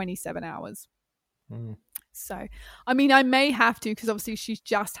yeah, it's 27 hours. So, I mean, I may have to, because obviously she's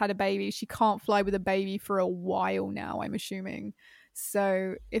just had a baby. She can't fly with a baby for a while now, I'm assuming.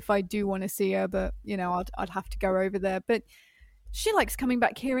 So if I do want to see her, but I'd have to go over there. But she likes coming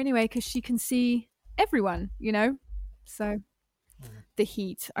back here anyway because she can see everyone, So the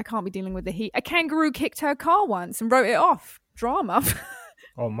heat, I can't be dealing with the heat. A kangaroo kicked her car once and wrote it off. Drama.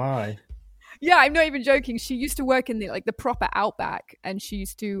 Oh my. Yeah, I'm not even joking. She used to work in the proper outback, and she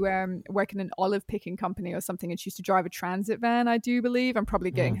used to work in an olive picking company or something, and she used to drive a transit van, I do believe. I'm probably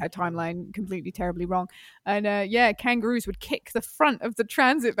getting her timeline completely terribly wrong. And kangaroos would kick the front of the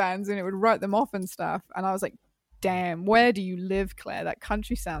transit vans and it would write them off and stuff. And I was like, damn, where do you live, Claire? That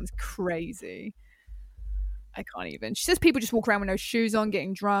country sounds crazy. I can't even. She says people just walk around with no shoes on,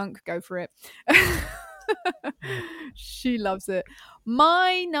 getting drunk. Go for it. She loves it.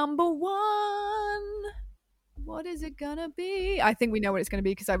 My number one. What is it gonna be? I think we know what it's gonna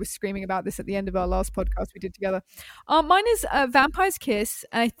be because I was screaming about this at the end of our last podcast we did together. Mine is Vampire's Kiss,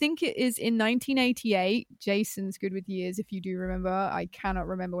 and I think it is in 1988. Jason's good with years if you do remember. I cannot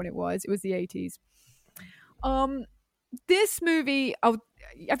remember when it was. It was the 80s. This movie.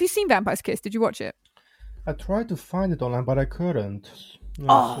 Have you seen Vampire's Kiss? Did you watch it? I tried to find it online, but I couldn't.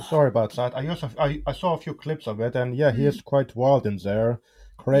 Sorry about that. I saw a few clips of it, and yeah, he is quite wild in there.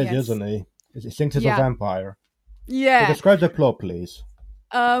 Crazy, isn't he? He thinks he's a vampire. Yeah. So describe the plot, please.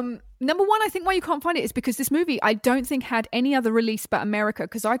 Number one, I think why you can't find it is because this movie I don't think had any other release but America,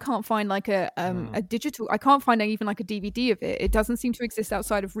 because I can't find like a digital. I can't find even like a DVD of it. It doesn't seem to exist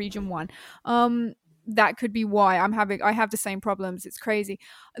outside of Region 1. That could be why I have the same problems. It's crazy.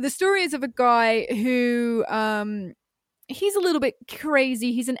 The story is of a guy who he's a little bit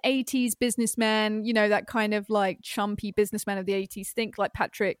crazy. He's an 80s businessman, that kind of like chumpy businessman of the 80s. Think like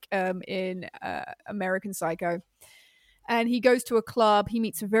Patrick in American Psycho. And he goes to a club. He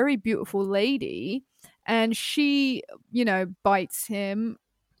meets a very beautiful lady, and she, bites him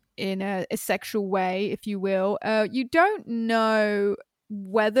in a sexual way, if you will. You don't know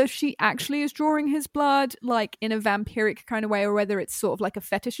whether she actually is drawing his blood like in a vampiric kind of way, or whether it's sort of like a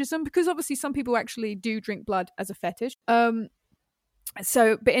fetishism, because obviously some people actually do drink blood as a fetish. But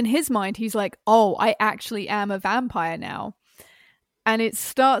in his mind, he's like, oh, I actually am a vampire now. And it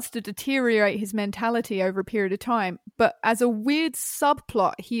starts to deteriorate his mentality over a period of time. But as a weird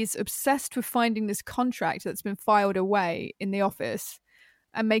subplot, he is obsessed with finding this contract that's been filed away in the office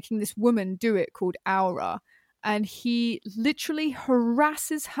and making this woman do it called Aura. And he literally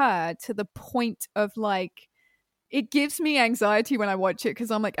harasses her to the point of like, it gives me anxiety when I watch it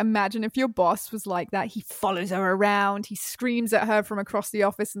because I'm like, imagine if your boss was like that. He follows her around. He screams at her from across the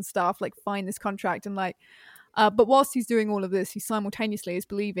office and stuff, like, find this contract. And like, but whilst he's doing all of this, he simultaneously is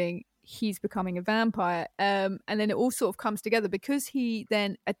believing he's becoming a vampire. And then it all sort of comes together because he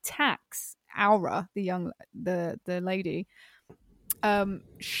then attacks Aura, the lady.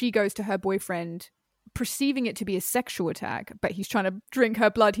 She goes to her boyfriend, perceiving it to be a sexual attack, but he's trying to drink her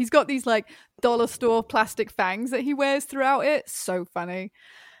blood. He's got these like dollar store plastic fangs that he wears throughout it. So funny.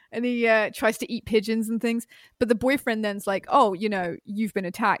 And he tries to eat pigeons and things. But the boyfriend then's like, oh, you know, you've been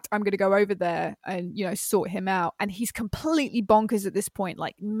attacked. I'm going to go over there and, you know, sort him out. And he's completely bonkers at this point,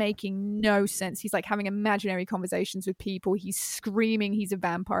 like making no sense. He's like having imaginary conversations with people. He's screaming he's a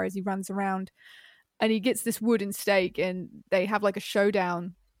vampire as he runs around. And he gets this wooden stake and they have like a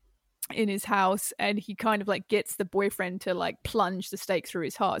showdown in his house, and he kind of like gets the boyfriend to like plunge the stake through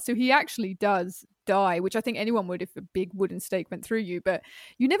his heart. So he actually does die, which I think anyone would if a big wooden stake went through you. But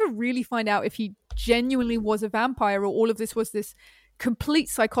you never really find out if he genuinely was a vampire or all of this was this complete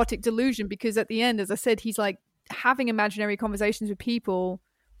psychotic delusion, because at the end, as I said, he's like having imaginary conversations with people,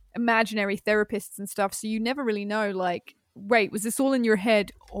 imaginary therapists and stuff. So you never really know, like, wait, was this all in your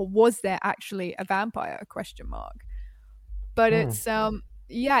head or was there actually a vampire ? But it's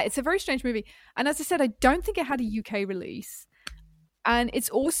yeah, it's a very strange movie. And as I said, I don't think it had a UK release. And it's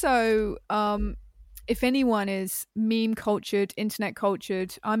also, if anyone is meme cultured, internet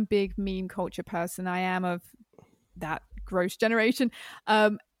cultured, I'm a big meme culture person. I am of that gross generation.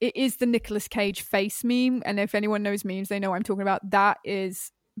 It is the Nicolas Cage face meme. And if anyone knows memes, they know what I'm talking about. That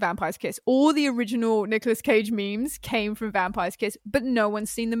is Vampire's Kiss. All the original Nicolas Cage memes came from Vampire's Kiss, but no one's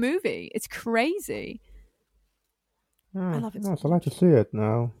seen the movie. It's crazy. I love it. So I'd like to see it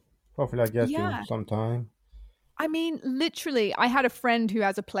now. Hopefully I get to sometime. I mean, literally, I had a friend who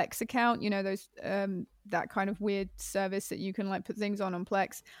has a Plex account, you know, those that kind of weird service that you can like put things on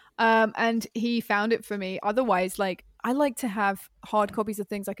Plex. And he found it for me. Otherwise, like, I like to have hard copies of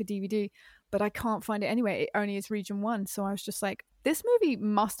things like a DVD, but I can't find it anyway. It only is region 1. So I was just like, this movie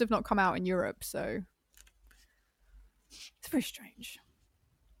must have not come out in Europe. So it's very strange.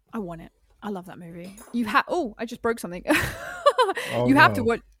 I want it. I love that movie. You have. Oh, I just broke something. You have to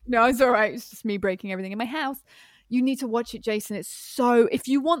watch. No, it's all right. It's just me breaking everything in my house. You need to watch it, Jason. It's so. If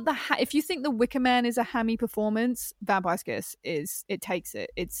you want if you think The Wicker Man is a hammy performance, Vampire's Kiss is. It takes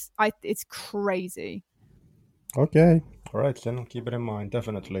it. It's crazy. Okay. All right, then I'll keep it in mind.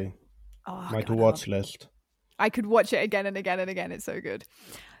 Definitely. My to-watch list. I could watch it again and again and again. It's so good.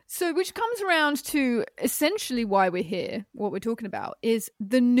 So, which comes around to essentially why we're here. What we're talking about is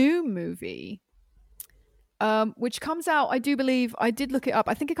the new movie, which comes out, I do believe, I did look it up.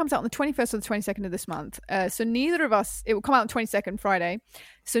 I think it comes out on the 21st or the 22nd of this month. So neither of us, it will come out on the 22nd, Friday.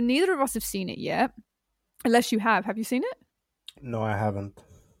 So neither of us have seen it yet. Unless you have. Have you seen it? No, I haven't.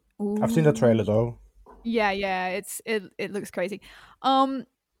 Ooh. I've seen the trailer though. Yeah. It looks crazy.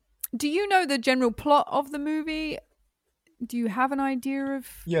 Do you know the general plot of the movie? Do you have an idea of?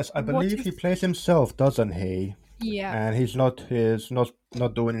 Yes, I believe he plays himself, doesn't he? Yeah. And he's not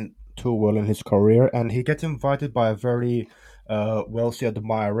doing too well in his career, and he gets invited by a very wealthy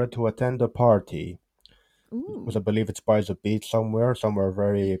admirer to attend a party. Because I believe it's by the beach somewhere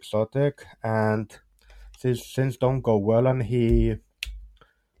very exotic, and things don't go well, and he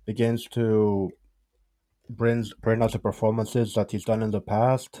begins to bring out the performances that he's done in the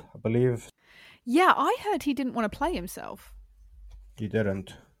past, I believe. Yeah, I heard he didn't want to play himself. He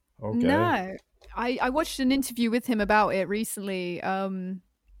didn't. Okay. No. I watched an interview with him about it recently,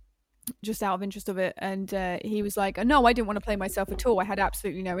 just out of interest of it, and he was like, no, I didn't want to play myself at all. I had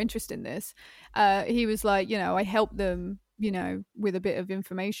absolutely no interest in this. He was like, you know, I helped them, you know, with a bit of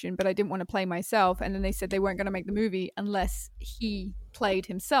information, but I didn't want to play myself. And then they said they weren't going to make the movie unless he played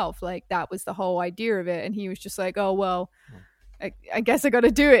himself. Like, that was the whole idea of it. And he was just like, oh, well, I guess I got to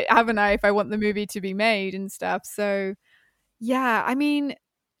do it, haven't I, if I want the movie to be made and stuff. So, yeah, I mean,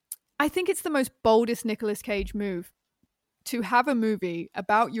 I think it's the most boldest Nicolas Cage move to have a movie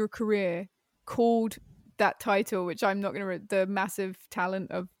about your career called that title, which I'm not going to the massive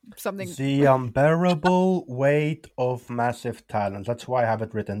talent of something. The unbearable weight of massive talent. That's why I have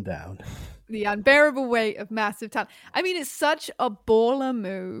it written down. The unbearable weight of massive talent. I mean, it's such a baller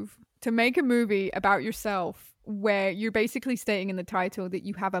move to make a movie about yourself where you're basically stating in the title that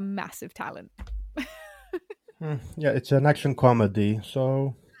you have a massive talent. Yeah, it's an action comedy,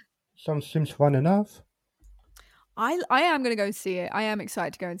 so seems fun enough. I am going to go see it. I am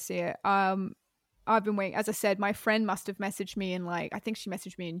excited to go and see it. I I've been waiting. As I said, my friend must have messaged me in I think she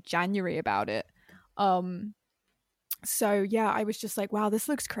messaged me in January about it. So yeah, I was just like, wow, this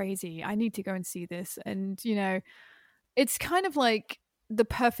looks crazy. I need to go and see this. And it's kind of like the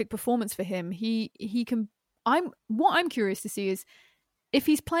perfect performance for him. He can. What I'm curious to see is if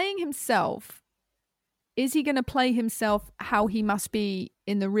he's playing himself, is he going to play himself how he must be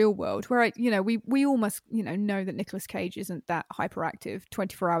in the real world? Where we all must know that Nicolas Cage isn't that hyperactive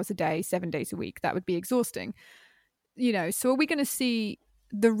 24 hours a day, 7 days a week. That would be exhausting. So are we going to see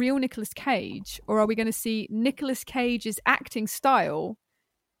the real Nicolas Cage, or are we going to see Nicolas Cage's acting style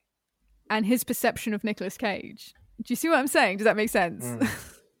and his perception of Nicolas Cage? Do you see what I'm saying? Does that make sense?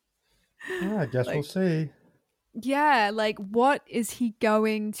 Yeah, I guess we'll see. Yeah, what is he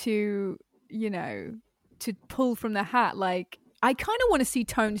going to, to pull from the hat? I kind of want to see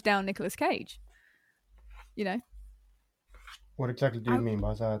toned down Nicolas Cage. What exactly do you mean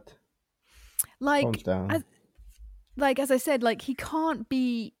by that? Toned down. As I said, he can't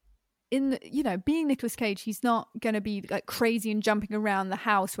be being Nicolas Cage. He's not going to be crazy and jumping around the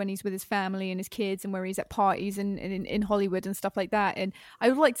house when he's with his family and his kids and where he's at parties and in Hollywood and stuff like that. And I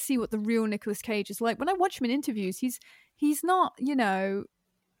would like to see what the real Nicolas Cage is like. When I watch him in interviews, he's not,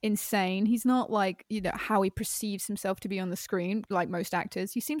 insane. He's not how he perceives himself to be on the screen, like most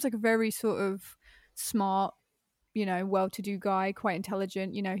actors. He seems like a very sort of smart, well-to-do guy, quite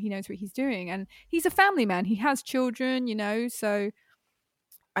intelligent. He knows what he's doing. And he's a family man. He has children, so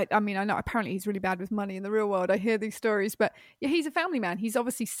I mean, I know apparently he's really bad with money in the real world. I hear these stories, but yeah, he's a family man. He's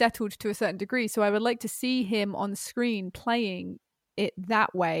obviously settled to a certain degree. So I would like to see him on screen playing it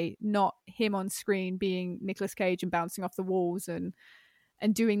that way, not him on screen being Nicolas Cage and bouncing off the walls and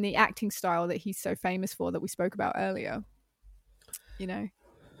doing the acting style that he's so famous for that we spoke about earlier. Yeah,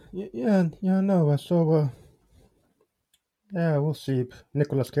 no. So yeah, we'll see.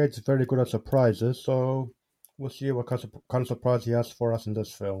 Nicolas Cage is very good at surprises, so we'll see what kind of surprise he has for us in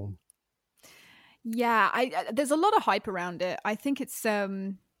this film. Yeah, there's a lot of hype around it. I think it's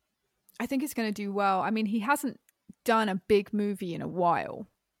going to do well. I mean, he hasn't done a big movie in a while.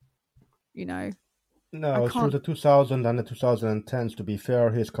 No, through the 2000s and the 2010s, to be fair,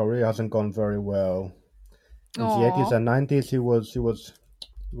 his career hasn't gone very well. In the 80s and 90s, he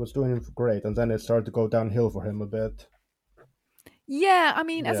was doing great, and then it started to go downhill for him a bit. Yeah, I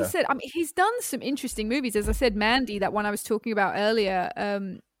mean, as I said, he's done some interesting movies. As I said, Mandy, that one I was talking about earlier,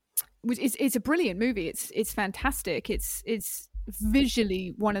 it's a brilliant movie. It's fantastic. It's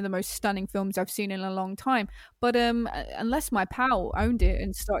visually one of the most stunning films I've seen in a long time. But unless my pal owned it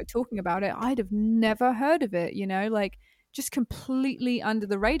and started talking about it, I'd have never heard of it. Just completely under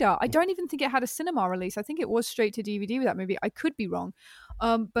the radar. I don't even think it had a cinema release. I think it was straight to DVD with that movie. I could be wrong,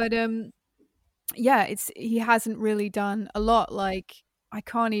 but yeah, he hasn't really done a lot. I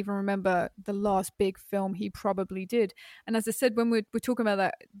can't even remember the last big film he probably did. And as I said, when we're talking about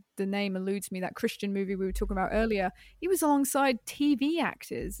that, the name eludes me, that Christian movie we were talking about earlier, he was alongside TV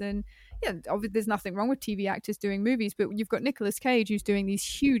actors. And yeah, obviously there's nothing wrong with TV actors doing movies, but you've got Nicolas Cage who's doing these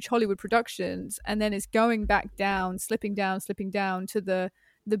huge Hollywood productions and then is going back down, slipping down to the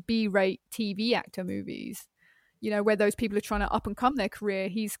B-rate TV actor movies. Where those people are trying to up and come their career,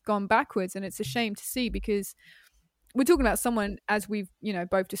 he's gone backwards. And it's a shame to see, because we're talking about someone, as we've,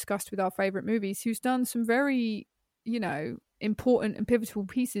 both discussed with our favorite movies, who's done some very, important and pivotal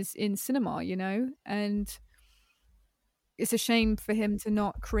pieces in cinema, and it's a shame for him to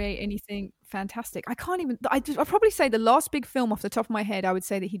not create anything fantastic. I'd probably say the last big film off the top of my head, I would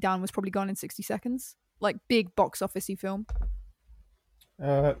say that he done was probably Gone in 60 Seconds, big box office-y film.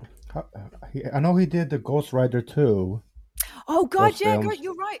 I know he did the Ghost Rider 2. Oh God, yeah,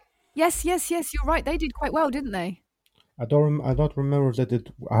 you're right. Yes, you're right. They did quite well, didn't they? I don't remember if they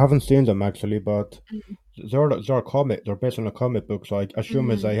did. I haven't seen them actually, but they're comic. They're based on a comic book, so I assume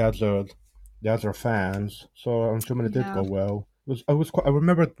they had their fans. So I'm assuming it did go well. I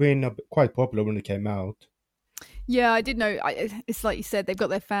remember it being quite popular when it came out. Yeah, I did know. It's like you said, they've got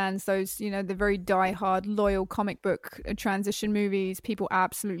their fans. Those, the very die-hard, loyal comic book transition movies. People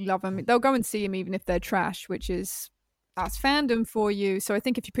absolutely love them. They'll go and see them even if they're trash, that's fandom for you. So I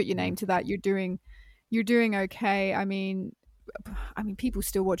think if you put your name to that, you're doing okay. I mean, people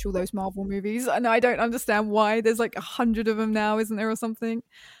still watch all those Marvel movies, and I don't understand why. There's 100 of them now, isn't there, or something?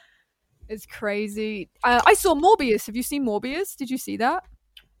 It's crazy. I saw Morbius. Have you seen Morbius? Did you see that?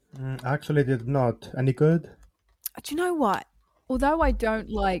 Actually, did not. Any good? Do you know what? Although I don't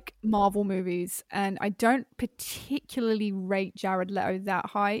like Marvel movies and I don't particularly rate Jared Leto that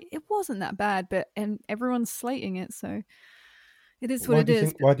high, it wasn't that bad, and everyone's slating it, so it is what it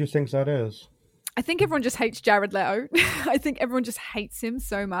is. Why do you think that is? I think everyone just hates Jared Leto. I think everyone just hates him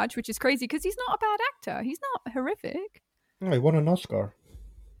so much, which is crazy because he's not a bad actor. He's not horrific. No, he won an Oscar.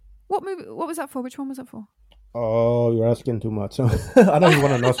 What movie? What was that for? Which one was that for? Oh, you're asking too much. I know he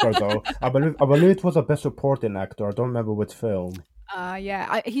won an Oscar though. I believe it was a Best Supporting Actor. I don't remember which film.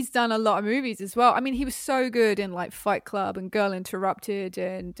 Yeah, he's done a lot of movies as well. I mean, he was so good in like Fight Club and Girl Interrupted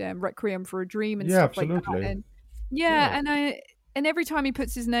and Requiem for a Dream and stuff absolutely. like that. And and every time he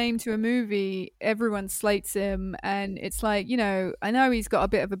puts his name to a movie, everyone slates him. And it's like, I know he's got a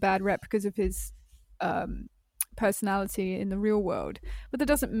bit of a bad rep because of his personality in the real world, but that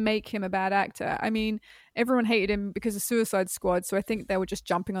doesn't make him a bad actor. I mean, everyone hated him because of Suicide Squad, so I think they were just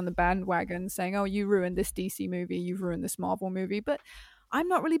jumping on the bandwagon saying, oh, you ruined this DC movie, you've ruined this Marvel movie. But I'm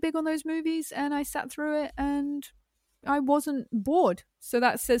not really big on those movies, and I sat through it and I wasn't bored. So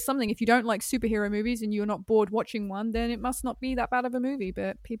that says something. If you don't like superhero movies and you're not bored watching one, then it must not be that bad of a movie.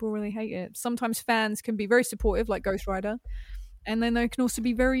 But people really hate it. Sometimes fans can be very supportive, like Ghost Rider, and then they can also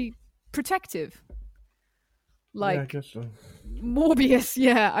be very protective, like I guess so. Morbius.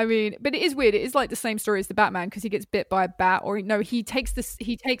 Yeah, I mean, but it is weird. It is like the same story as the Batman, because he gets bit by a bat, or no, he takes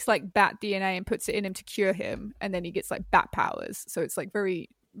like bat DNA and puts it in him to cure him, and then he gets like bat powers. So it's like very,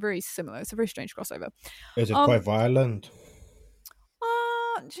 very similar. It's a very strange crossover. Is it quite violent?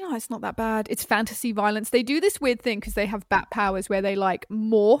 It's not that bad. It's fantasy violence. They do this weird thing because they have bat powers where they like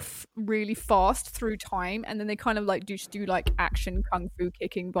morph really fast through time, and then they kind of like do like action kung fu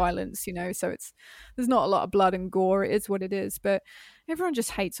kicking violence, so there's not a lot of blood and gore. It is what it is. But everyone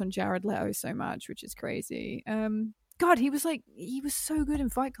just hates on Jared Leto so much, which is crazy. God, he was so good in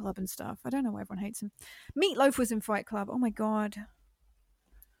Fight Club and stuff. I don't know why everyone hates him. Meatloaf was in Fight Club. Oh my God.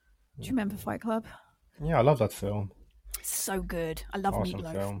 Do you remember Fight Club? Yeah, I love that film. So good. I love awesome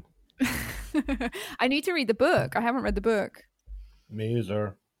Meatloaf. Film. I need to read the book. I haven't read the book. Me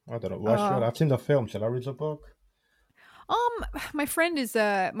either. I don't know. Why should I've seen the film. Shall I read the book? My friend is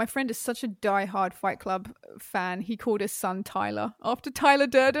such a diehard Fight Club fan. He called his son Tyler after Tyler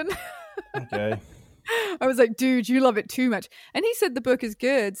Durden. Okay. I was like, dude, you love it too much. And he said the book is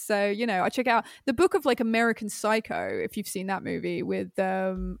good. So, I check out the book of like American Psycho, if you've seen that movie with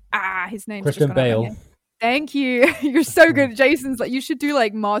his name's Christian Bale. Thank you. You're so good. Jason's like, you should do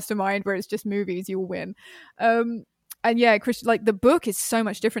like Mastermind where it's just movies, you'll win. And yeah, Christian, like the book is so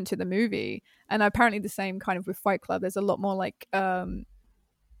much different to the movie. And apparently the same kind of with Fight Club. There's a lot more like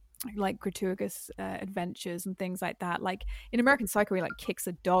gratuitous adventures and things like that. Like in American Psycho, he like kicks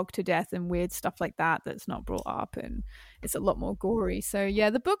a dog to death and weird stuff like that that's not brought up, and it's a lot more gory. So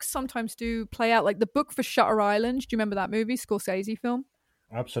yeah, the books sometimes do play out. Like the book for Shutter Island. Do you remember that movie, Scorsese film?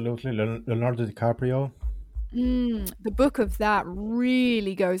 Absolutely. Leonardo DiCaprio. The book of that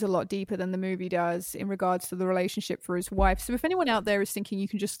really goes a lot deeper than the movie does in regards to the relationship for his wife. So if anyone out there is thinking you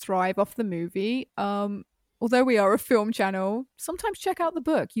can just thrive off the movie, although we are a film channel, sometimes check out the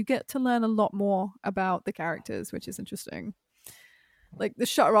book. You get to learn a lot more about the characters, which is interesting. Like the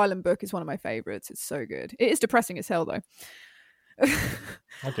Shutter Island book is one of my favorites. It's so good. It is depressing as hell though.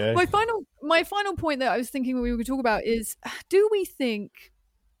 Okay. My final point that I was thinking we would talk about is, do we think,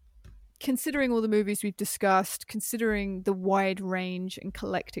 considering all the movies we've discussed, considering the wide range and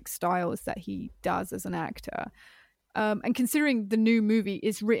eclectic styles that he does as an actor, and considering the new movie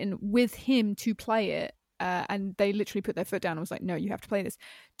is written with him to play it, and they literally put their foot down and was like, no, you have to play this.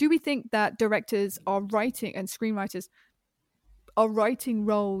 Do we think that directors are writing and screenwriters are writing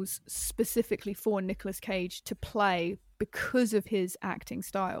roles specifically for Nicolas Cage to play because of his acting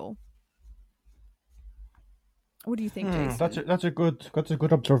style? What do you think, Jason? That's a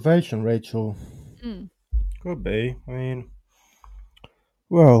good observation, Rachel. Could be. I mean,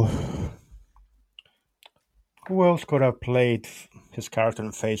 well, who else could have played his character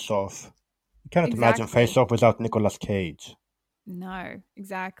in Face Off? You cannot imagine Face Off without Nicolas Cage. No,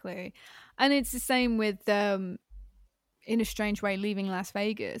 exactly. And it's the same with In a Strange Way, Leaving Las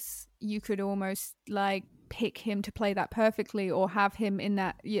Vegas. You could almost like pick him to play that perfectly, or have him in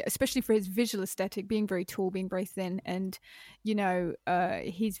that, especially for his visual aesthetic, being very tall, being very thin, and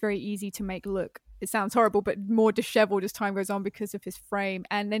he's very easy to make look, it sounds horrible, but more disheveled as time goes on because of his frame.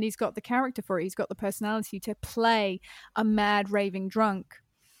 And then he's got the character for it. He's got the personality to play a mad raving drunk.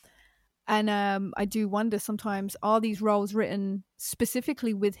 And I do wonder sometimes, are these roles written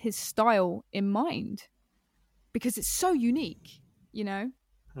specifically with his style in mind? Because it's so unique,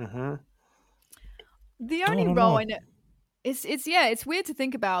 Mm-hmm. The only role I know, it's weird to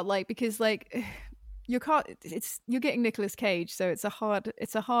think about, like, because like you're getting Nicolas Cage, so it's a hard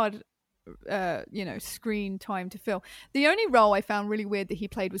screen time to fill. The only role I found really weird that he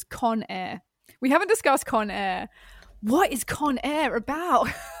played was Con Air. We haven't discussed Con Air. What is Con Air about?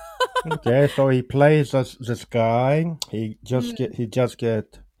 Okay, so he plays as this guy. He just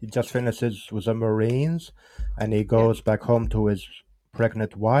finishes with the Marines, and he Yeah. goes back home to his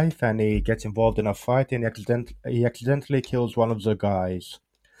pregnant wife, and he gets involved in a fight, and he accidentally kills one of the guys.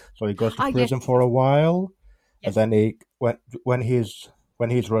 So he goes to Yes, prison yes, for yes. a while, and Yes. then when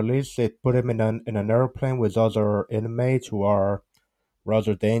he's released, they put him in an airplane with other inmates who are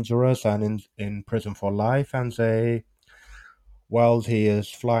rather dangerous and in prison for life, and they while he is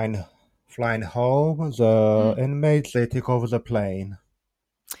flying home, the Mm. inmates they take over the plane.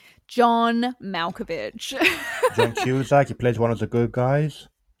 John Malkovich. John Cusack, he plays one of the good guys.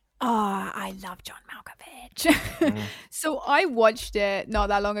 I love John Malkovich. Mm. So I watched it not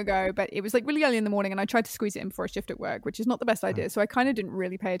that long ago, but it was like really early in the morning, and I tried to squeeze it in before a shift at work, which is not the best idea. So I kind of didn't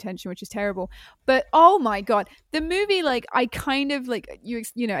really pay attention, which is terrible. But oh my god, the movie, like I kind of like you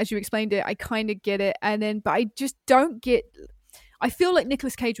know, as you explained it, I kind of get it, and then but I just don't get. I feel like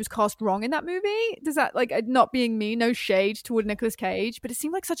Nicolas Cage was cast wrong in that movie. Does that, like, not being me, no shade toward Nicolas Cage, but it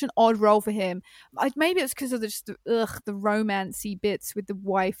seemed like such an odd role for him. Maybe it's because of the romancy bits with the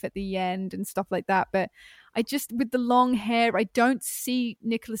wife at the end and stuff like that. But I just, with the long hair, I don't see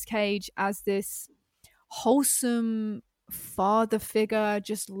Nicolas Cage as this wholesome father figure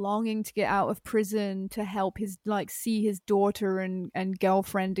just longing to get out of prison to help his, like, see his daughter and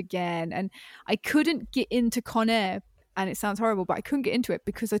girlfriend again. And I couldn't get into Con Air, and it sounds horrible, but I couldn't get into it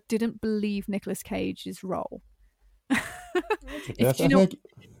because I didn't believe Nicolas Cage's role. Yes, Do I you know? think.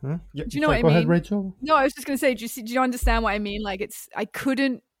 Hmm? Yeah, Do you know what sorry, I go ahead, mean? Rachel. No, I was just gonna say. Do you understand what I mean? Like, I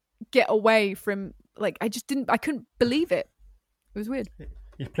couldn't get away from, like, I couldn't believe it. It was weird.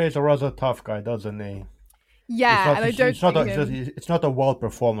 He plays a rather tough guy, doesn't he? Yeah, and I don't think him. It's not a wild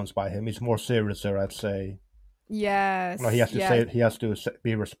performance by him. He's more serious there, I'd say. No, Yes, yes, he has to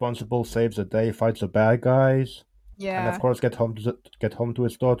be responsible, saves the day, fights the bad guys, and of yeah. course get home to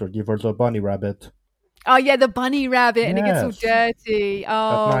his daughter, give her the bunny rabbit. Oh yeah, the bunny rabbit, and it gets all Yes, dirty.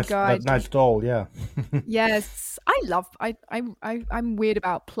 Oh god. that nice doll, yeah. Yes, I'm weird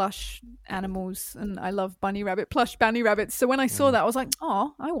about plush animals, and I love plush bunny rabbits. So when I saw Mm. that, I was like,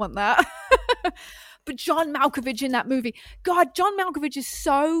 oh, I want that. But John Malkovich in that movie, God, John Malkovich is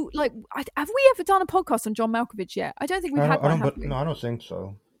so, like, have we ever done a podcast on John Malkovich yet? I don't think we've had one, have we? No, I don't think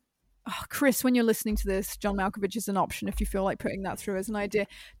so. Oh, Chris, when you're listening to this, John Malkovich is an option if you feel like putting that through as an idea.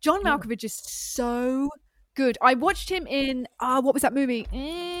 John Yeah. Malkovich is so good. I watched him in, what was that movie?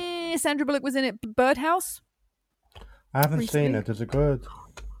 Sandra Bullock was in it, Birdhouse. I haven't Recently. seen it. Is it good?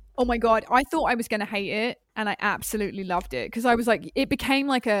 Oh my god, I thought I was going to hate it, and I absolutely loved it, because I was like, it became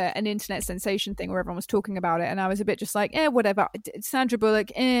like an internet sensation thing where everyone was talking about it, and I was a bit just like, whatever. Sandra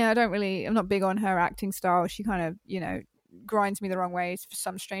Bullock, I'm not big on her acting style. She kind of, grinds me the wrong way for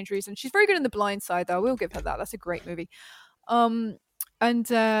some strange reason. She's very good in The Blind Side, though. We'll give her that. That's a great movie. And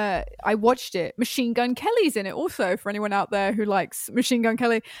I watched it. Machine Gun Kelly's in it also, for anyone out there who likes Machine Gun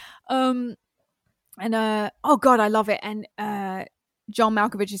Kelly. Oh god, I love it. And John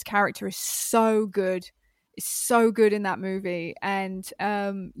Malkovich's character is so good. It's so good in that movie. And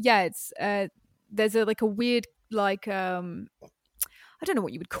it's there's a weird, I don't know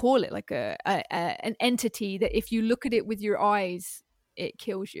what you would call it, like an entity that if you look at it with your eyes, it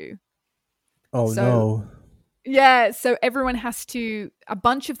kills you. Oh So no. yeah, so everyone has to, a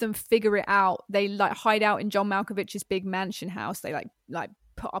bunch of them figure it out. They like hide out in John Malkovich's big mansion house. They like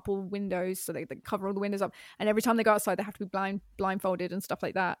put up all the windows, so they cover all the windows up, and every time they go outside they have to be blindfolded and stuff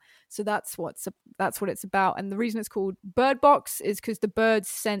like that. So that's what it's about. And the reason it's called Bird Box is because the birds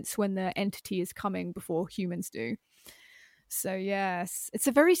sense when the entity is coming before humans do. So yes, it's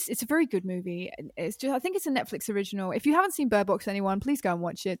a very good movie. It's just, I think it's a Netflix original. If you haven't seen Bird Box, anyone, please go and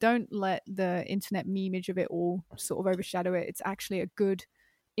watch it. Don't let the internet memeage of it all sort of overshadow it. It's actually a good,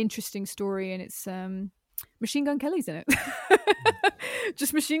 interesting story, and it's Machine Gun Kelly's in it.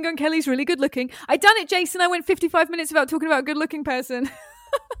 Just Machine Gun Kelly's really good looking. I done it, Jason. I went 55 minutes without talking about a good looking person.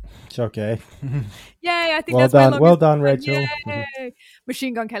 It's okay. Yay! I think Well that's my done, longest well done, one. Rachel. Yay!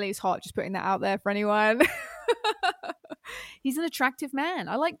 Machine Gun Kelly is hot. Just putting that out there for anyone. He's an attractive man.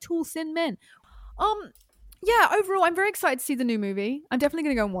 I like tall, thin men. Yeah, overall, I'm very excited to see the new movie. I'm definitely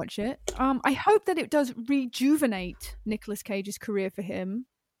going to go and watch it. I hope that it does rejuvenate Nicolas Cage's career for him.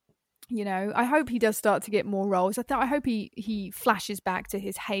 You know, I hope he does start to get more roles. I hope he flashes back to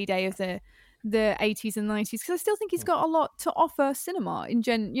his heyday of the 80s and 90s, because I still think he's got a lot to offer cinema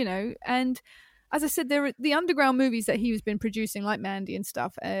and as I said, the underground movies that he's been producing, like Mandy and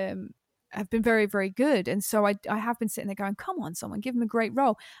stuff, have been very, very good. And so I have been sitting there going, come on, someone, give him a great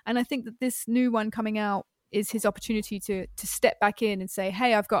role. And I think that this new one coming out is his opportunity to step back in and say,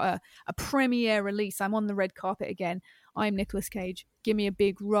 hey, I've got a premiere release. I'm on the red carpet again. I'm Nicolas Cage. Give me a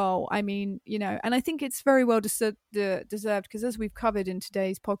big role. I mean, you know, and I think it's very well deserved because as we've covered in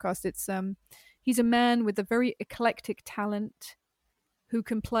today's podcast, it's he's a man with a very eclectic talent who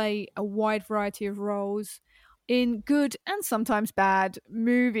can play a wide variety of roles in good and sometimes bad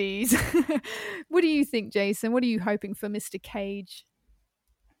movies. What do you think, Jason? What are you hoping for Mr. Cage?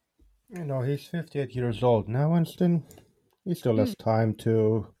 You know, he's 58 years old now, and he still has time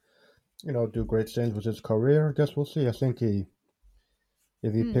to, you know, do great things with his career. I guess we'll see. I think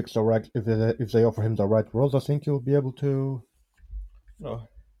if he picks the right, if they offer him the right roles, I think he'll be able to, you know,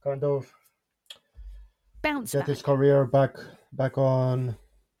 kind of bounce get back. his career back on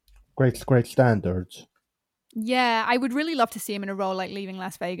great standards. Yeah, I would really love to see him in a role like Leaving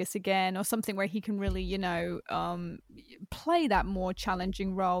Las Vegas again, or something where he can really, you know, play that more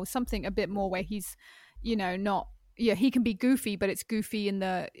challenging role, something a bit more where he's, you know, not, yeah, he can be goofy, but it's goofy in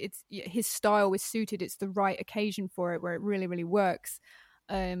his style is suited. It's the right occasion for it, where it really, really works.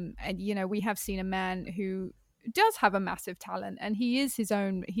 And, you know, we have seen a man who does have a massive talent, and he is his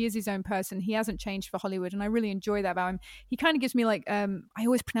own person. He hasn't changed for Hollywood, and I really enjoy that about him. He kind of gives me like I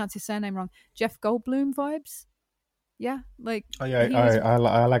always pronounce his surname wrong, Jeff Goldblum vibes. Yeah, like I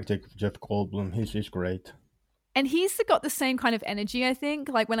like Jeff Goldblum. He's great, and he's got the same kind of energy. I think,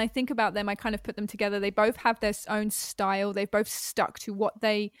 like when I think about them, I kind of put them together. They both have their own style. They've both stuck to what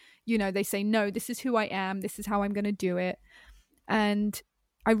they, you know, they say, no, this is who I am, this is how I'm going to do it. And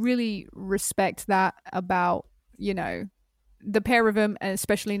I really respect that about, you know, the pair of them, and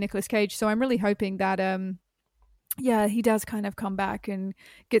especially Nicolas Cage. So I'm really hoping that yeah, he does kind of come back and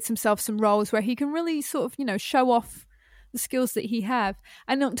gets himself some roles where he can really sort of, you know, show off the skills that he have.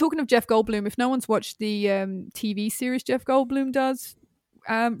 And talking of Jeff Goldblum, if no one's watched the TV series Jeff Goldblum does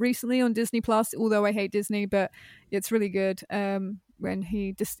recently on Disney Plus, although I hate Disney, but it's really good. When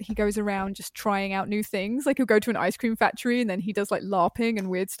he goes around just trying out new things, like he'll go to an ice cream factory and then he does like LARPing and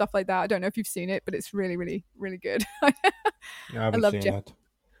weird stuff like that. I don't know if you've seen it, but it's really, really, really good. Yeah, I love Jeff. It.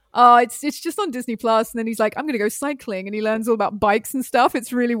 Oh, it's just on Disney Plus, and then he's like, I'm gonna go cycling, and he learns all about bikes and stuff.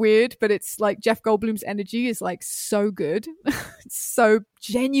 It's really weird, but it's like Jeff Goldblum's energy is like so good. It's so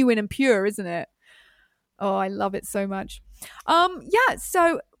genuine and pure, isn't it? Oh, I love it so much. Yeah,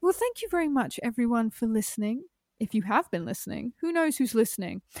 so well, thank you very much everyone for listening. If you have been listening, who knows who's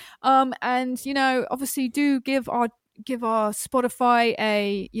listening? And you know, obviously do give our Spotify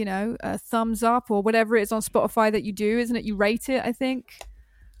a thumbs up, or whatever it is on Spotify that you do, isn't it? You rate it, I think.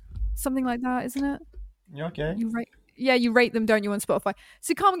 Something like that, isn't it? Okay. You rate them, don't you, on Spotify?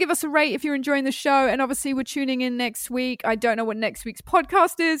 So come and give us a rate if you're enjoying the show. And obviously we're tuning in next week. I don't know what next week's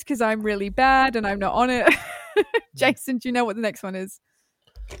podcast is because I'm really bad and I'm not on it. Jason, do you know what the next one is?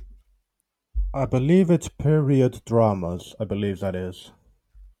 I believe it's period dramas. I believe that is.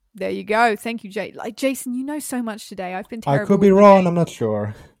 There you go. Thank you, Jason, you know so much today. I've been terrible. I could be wrong. I'm not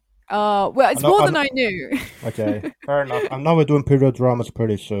sure. Well, it's more than I knew. Okay, fair enough. I know we're doing period dramas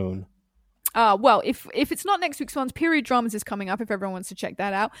pretty soon. Well, if it's not next week's ones, Period Dramas is coming up if everyone wants to check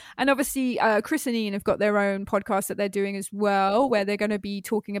that out. And obviously, Chris and Ian have got their own podcast that they're doing as well, where they're going to be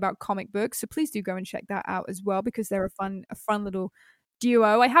talking about comic books. So please do go and check that out as well, because they're a fun little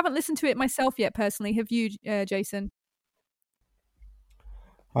duo. I haven't listened to it myself yet, personally. Have you, Jason?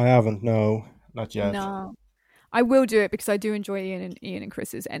 I haven't, no. Not yet. No. I will do it because I do enjoy Ian and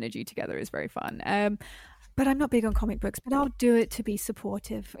Chris's energy together is very fun. But I'm not big on comic books, but I'll do it to be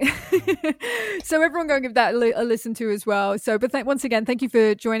supportive. So everyone go and give that a listen to as well. So, but once again, thank you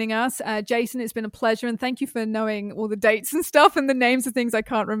for joining us. Jason, it's been a pleasure. And thank you for knowing all the dates and stuff and the names of things I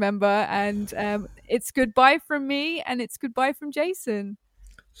can't remember. And it's goodbye from me, and it's goodbye from Jason.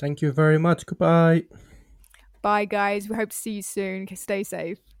 Thank you very much. Goodbye. Bye, guys. We hope to see you soon. Stay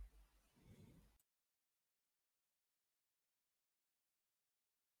safe.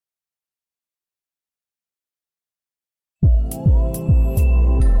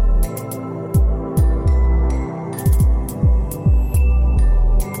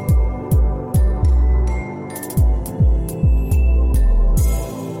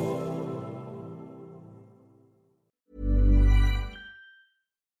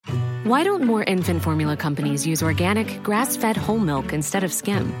 Why don't more infant formula companies use organic, grass-fed whole milk instead of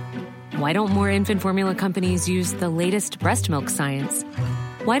skim? Why don't more infant formula companies use the latest breast milk science?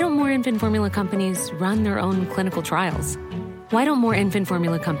 Why don't more infant formula companies run their own clinical trials? Why don't more infant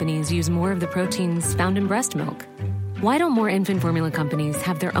formula companies use more of the proteins found in breast milk? Why don't more infant formula companies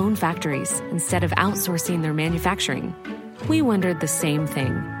have their own factories instead of outsourcing their manufacturing? We wondered the same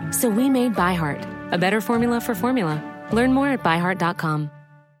thing. So we made ByHeart, a better formula for formula. Learn more at byheart.com.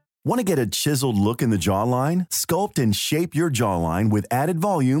 Want to get a chiseled look in the jawline? Sculpt and shape your jawline with added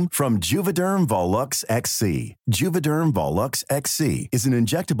volume from Juvederm Volux XC. Juvederm Volux XC is an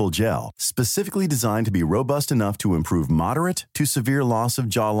injectable gel specifically designed to be robust enough to improve moderate to severe loss of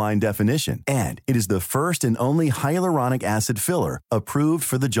jawline definition. And it is the first and only hyaluronic acid filler approved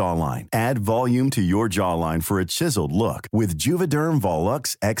for the jawline. Add volume to your jawline for a chiseled look with Juvederm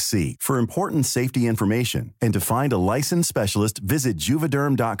Volux XC. For important safety information and to find a licensed specialist, visit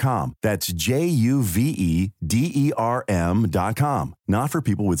Juvederm.com. That's Juvederm.com. Not for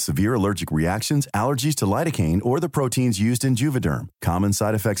people with severe allergic reactions, allergies to lidocaine, or the proteins used in Juvederm. Common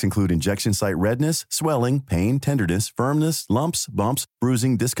side effects include injection site redness, swelling, pain, tenderness, firmness, lumps, bumps,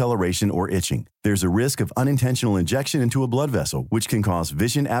 bruising, discoloration, or itching. There's a risk of unintentional injection into a blood vessel, which can cause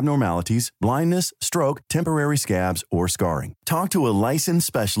vision abnormalities, blindness, stroke, temporary scabs, or scarring. Talk to a licensed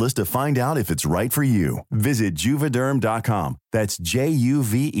specialist to find out if it's right for you. Visit Juvederm.com. That's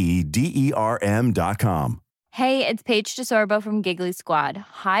Juvederm.com. Hey, it's Paige DeSorbo from Giggly Squad.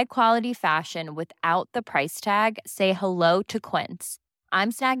 High quality fashion without the price tag. Say hello to Quince.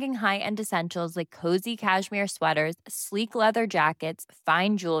 I'm snagging high-end essentials like cozy cashmere sweaters, sleek leather jackets,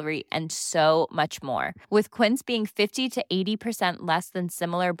 fine jewelry, and so much more. With Quince being 50 to 80% less than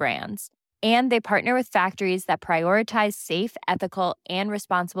similar brands. And they partner with factories that prioritize safe, ethical, and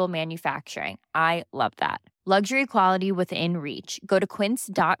responsible manufacturing. I love that. Luxury quality within reach. Go to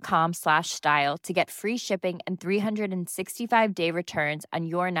quince.com/style to get free shipping and 365-day returns on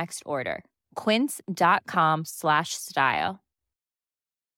your next order. Quince.com/style.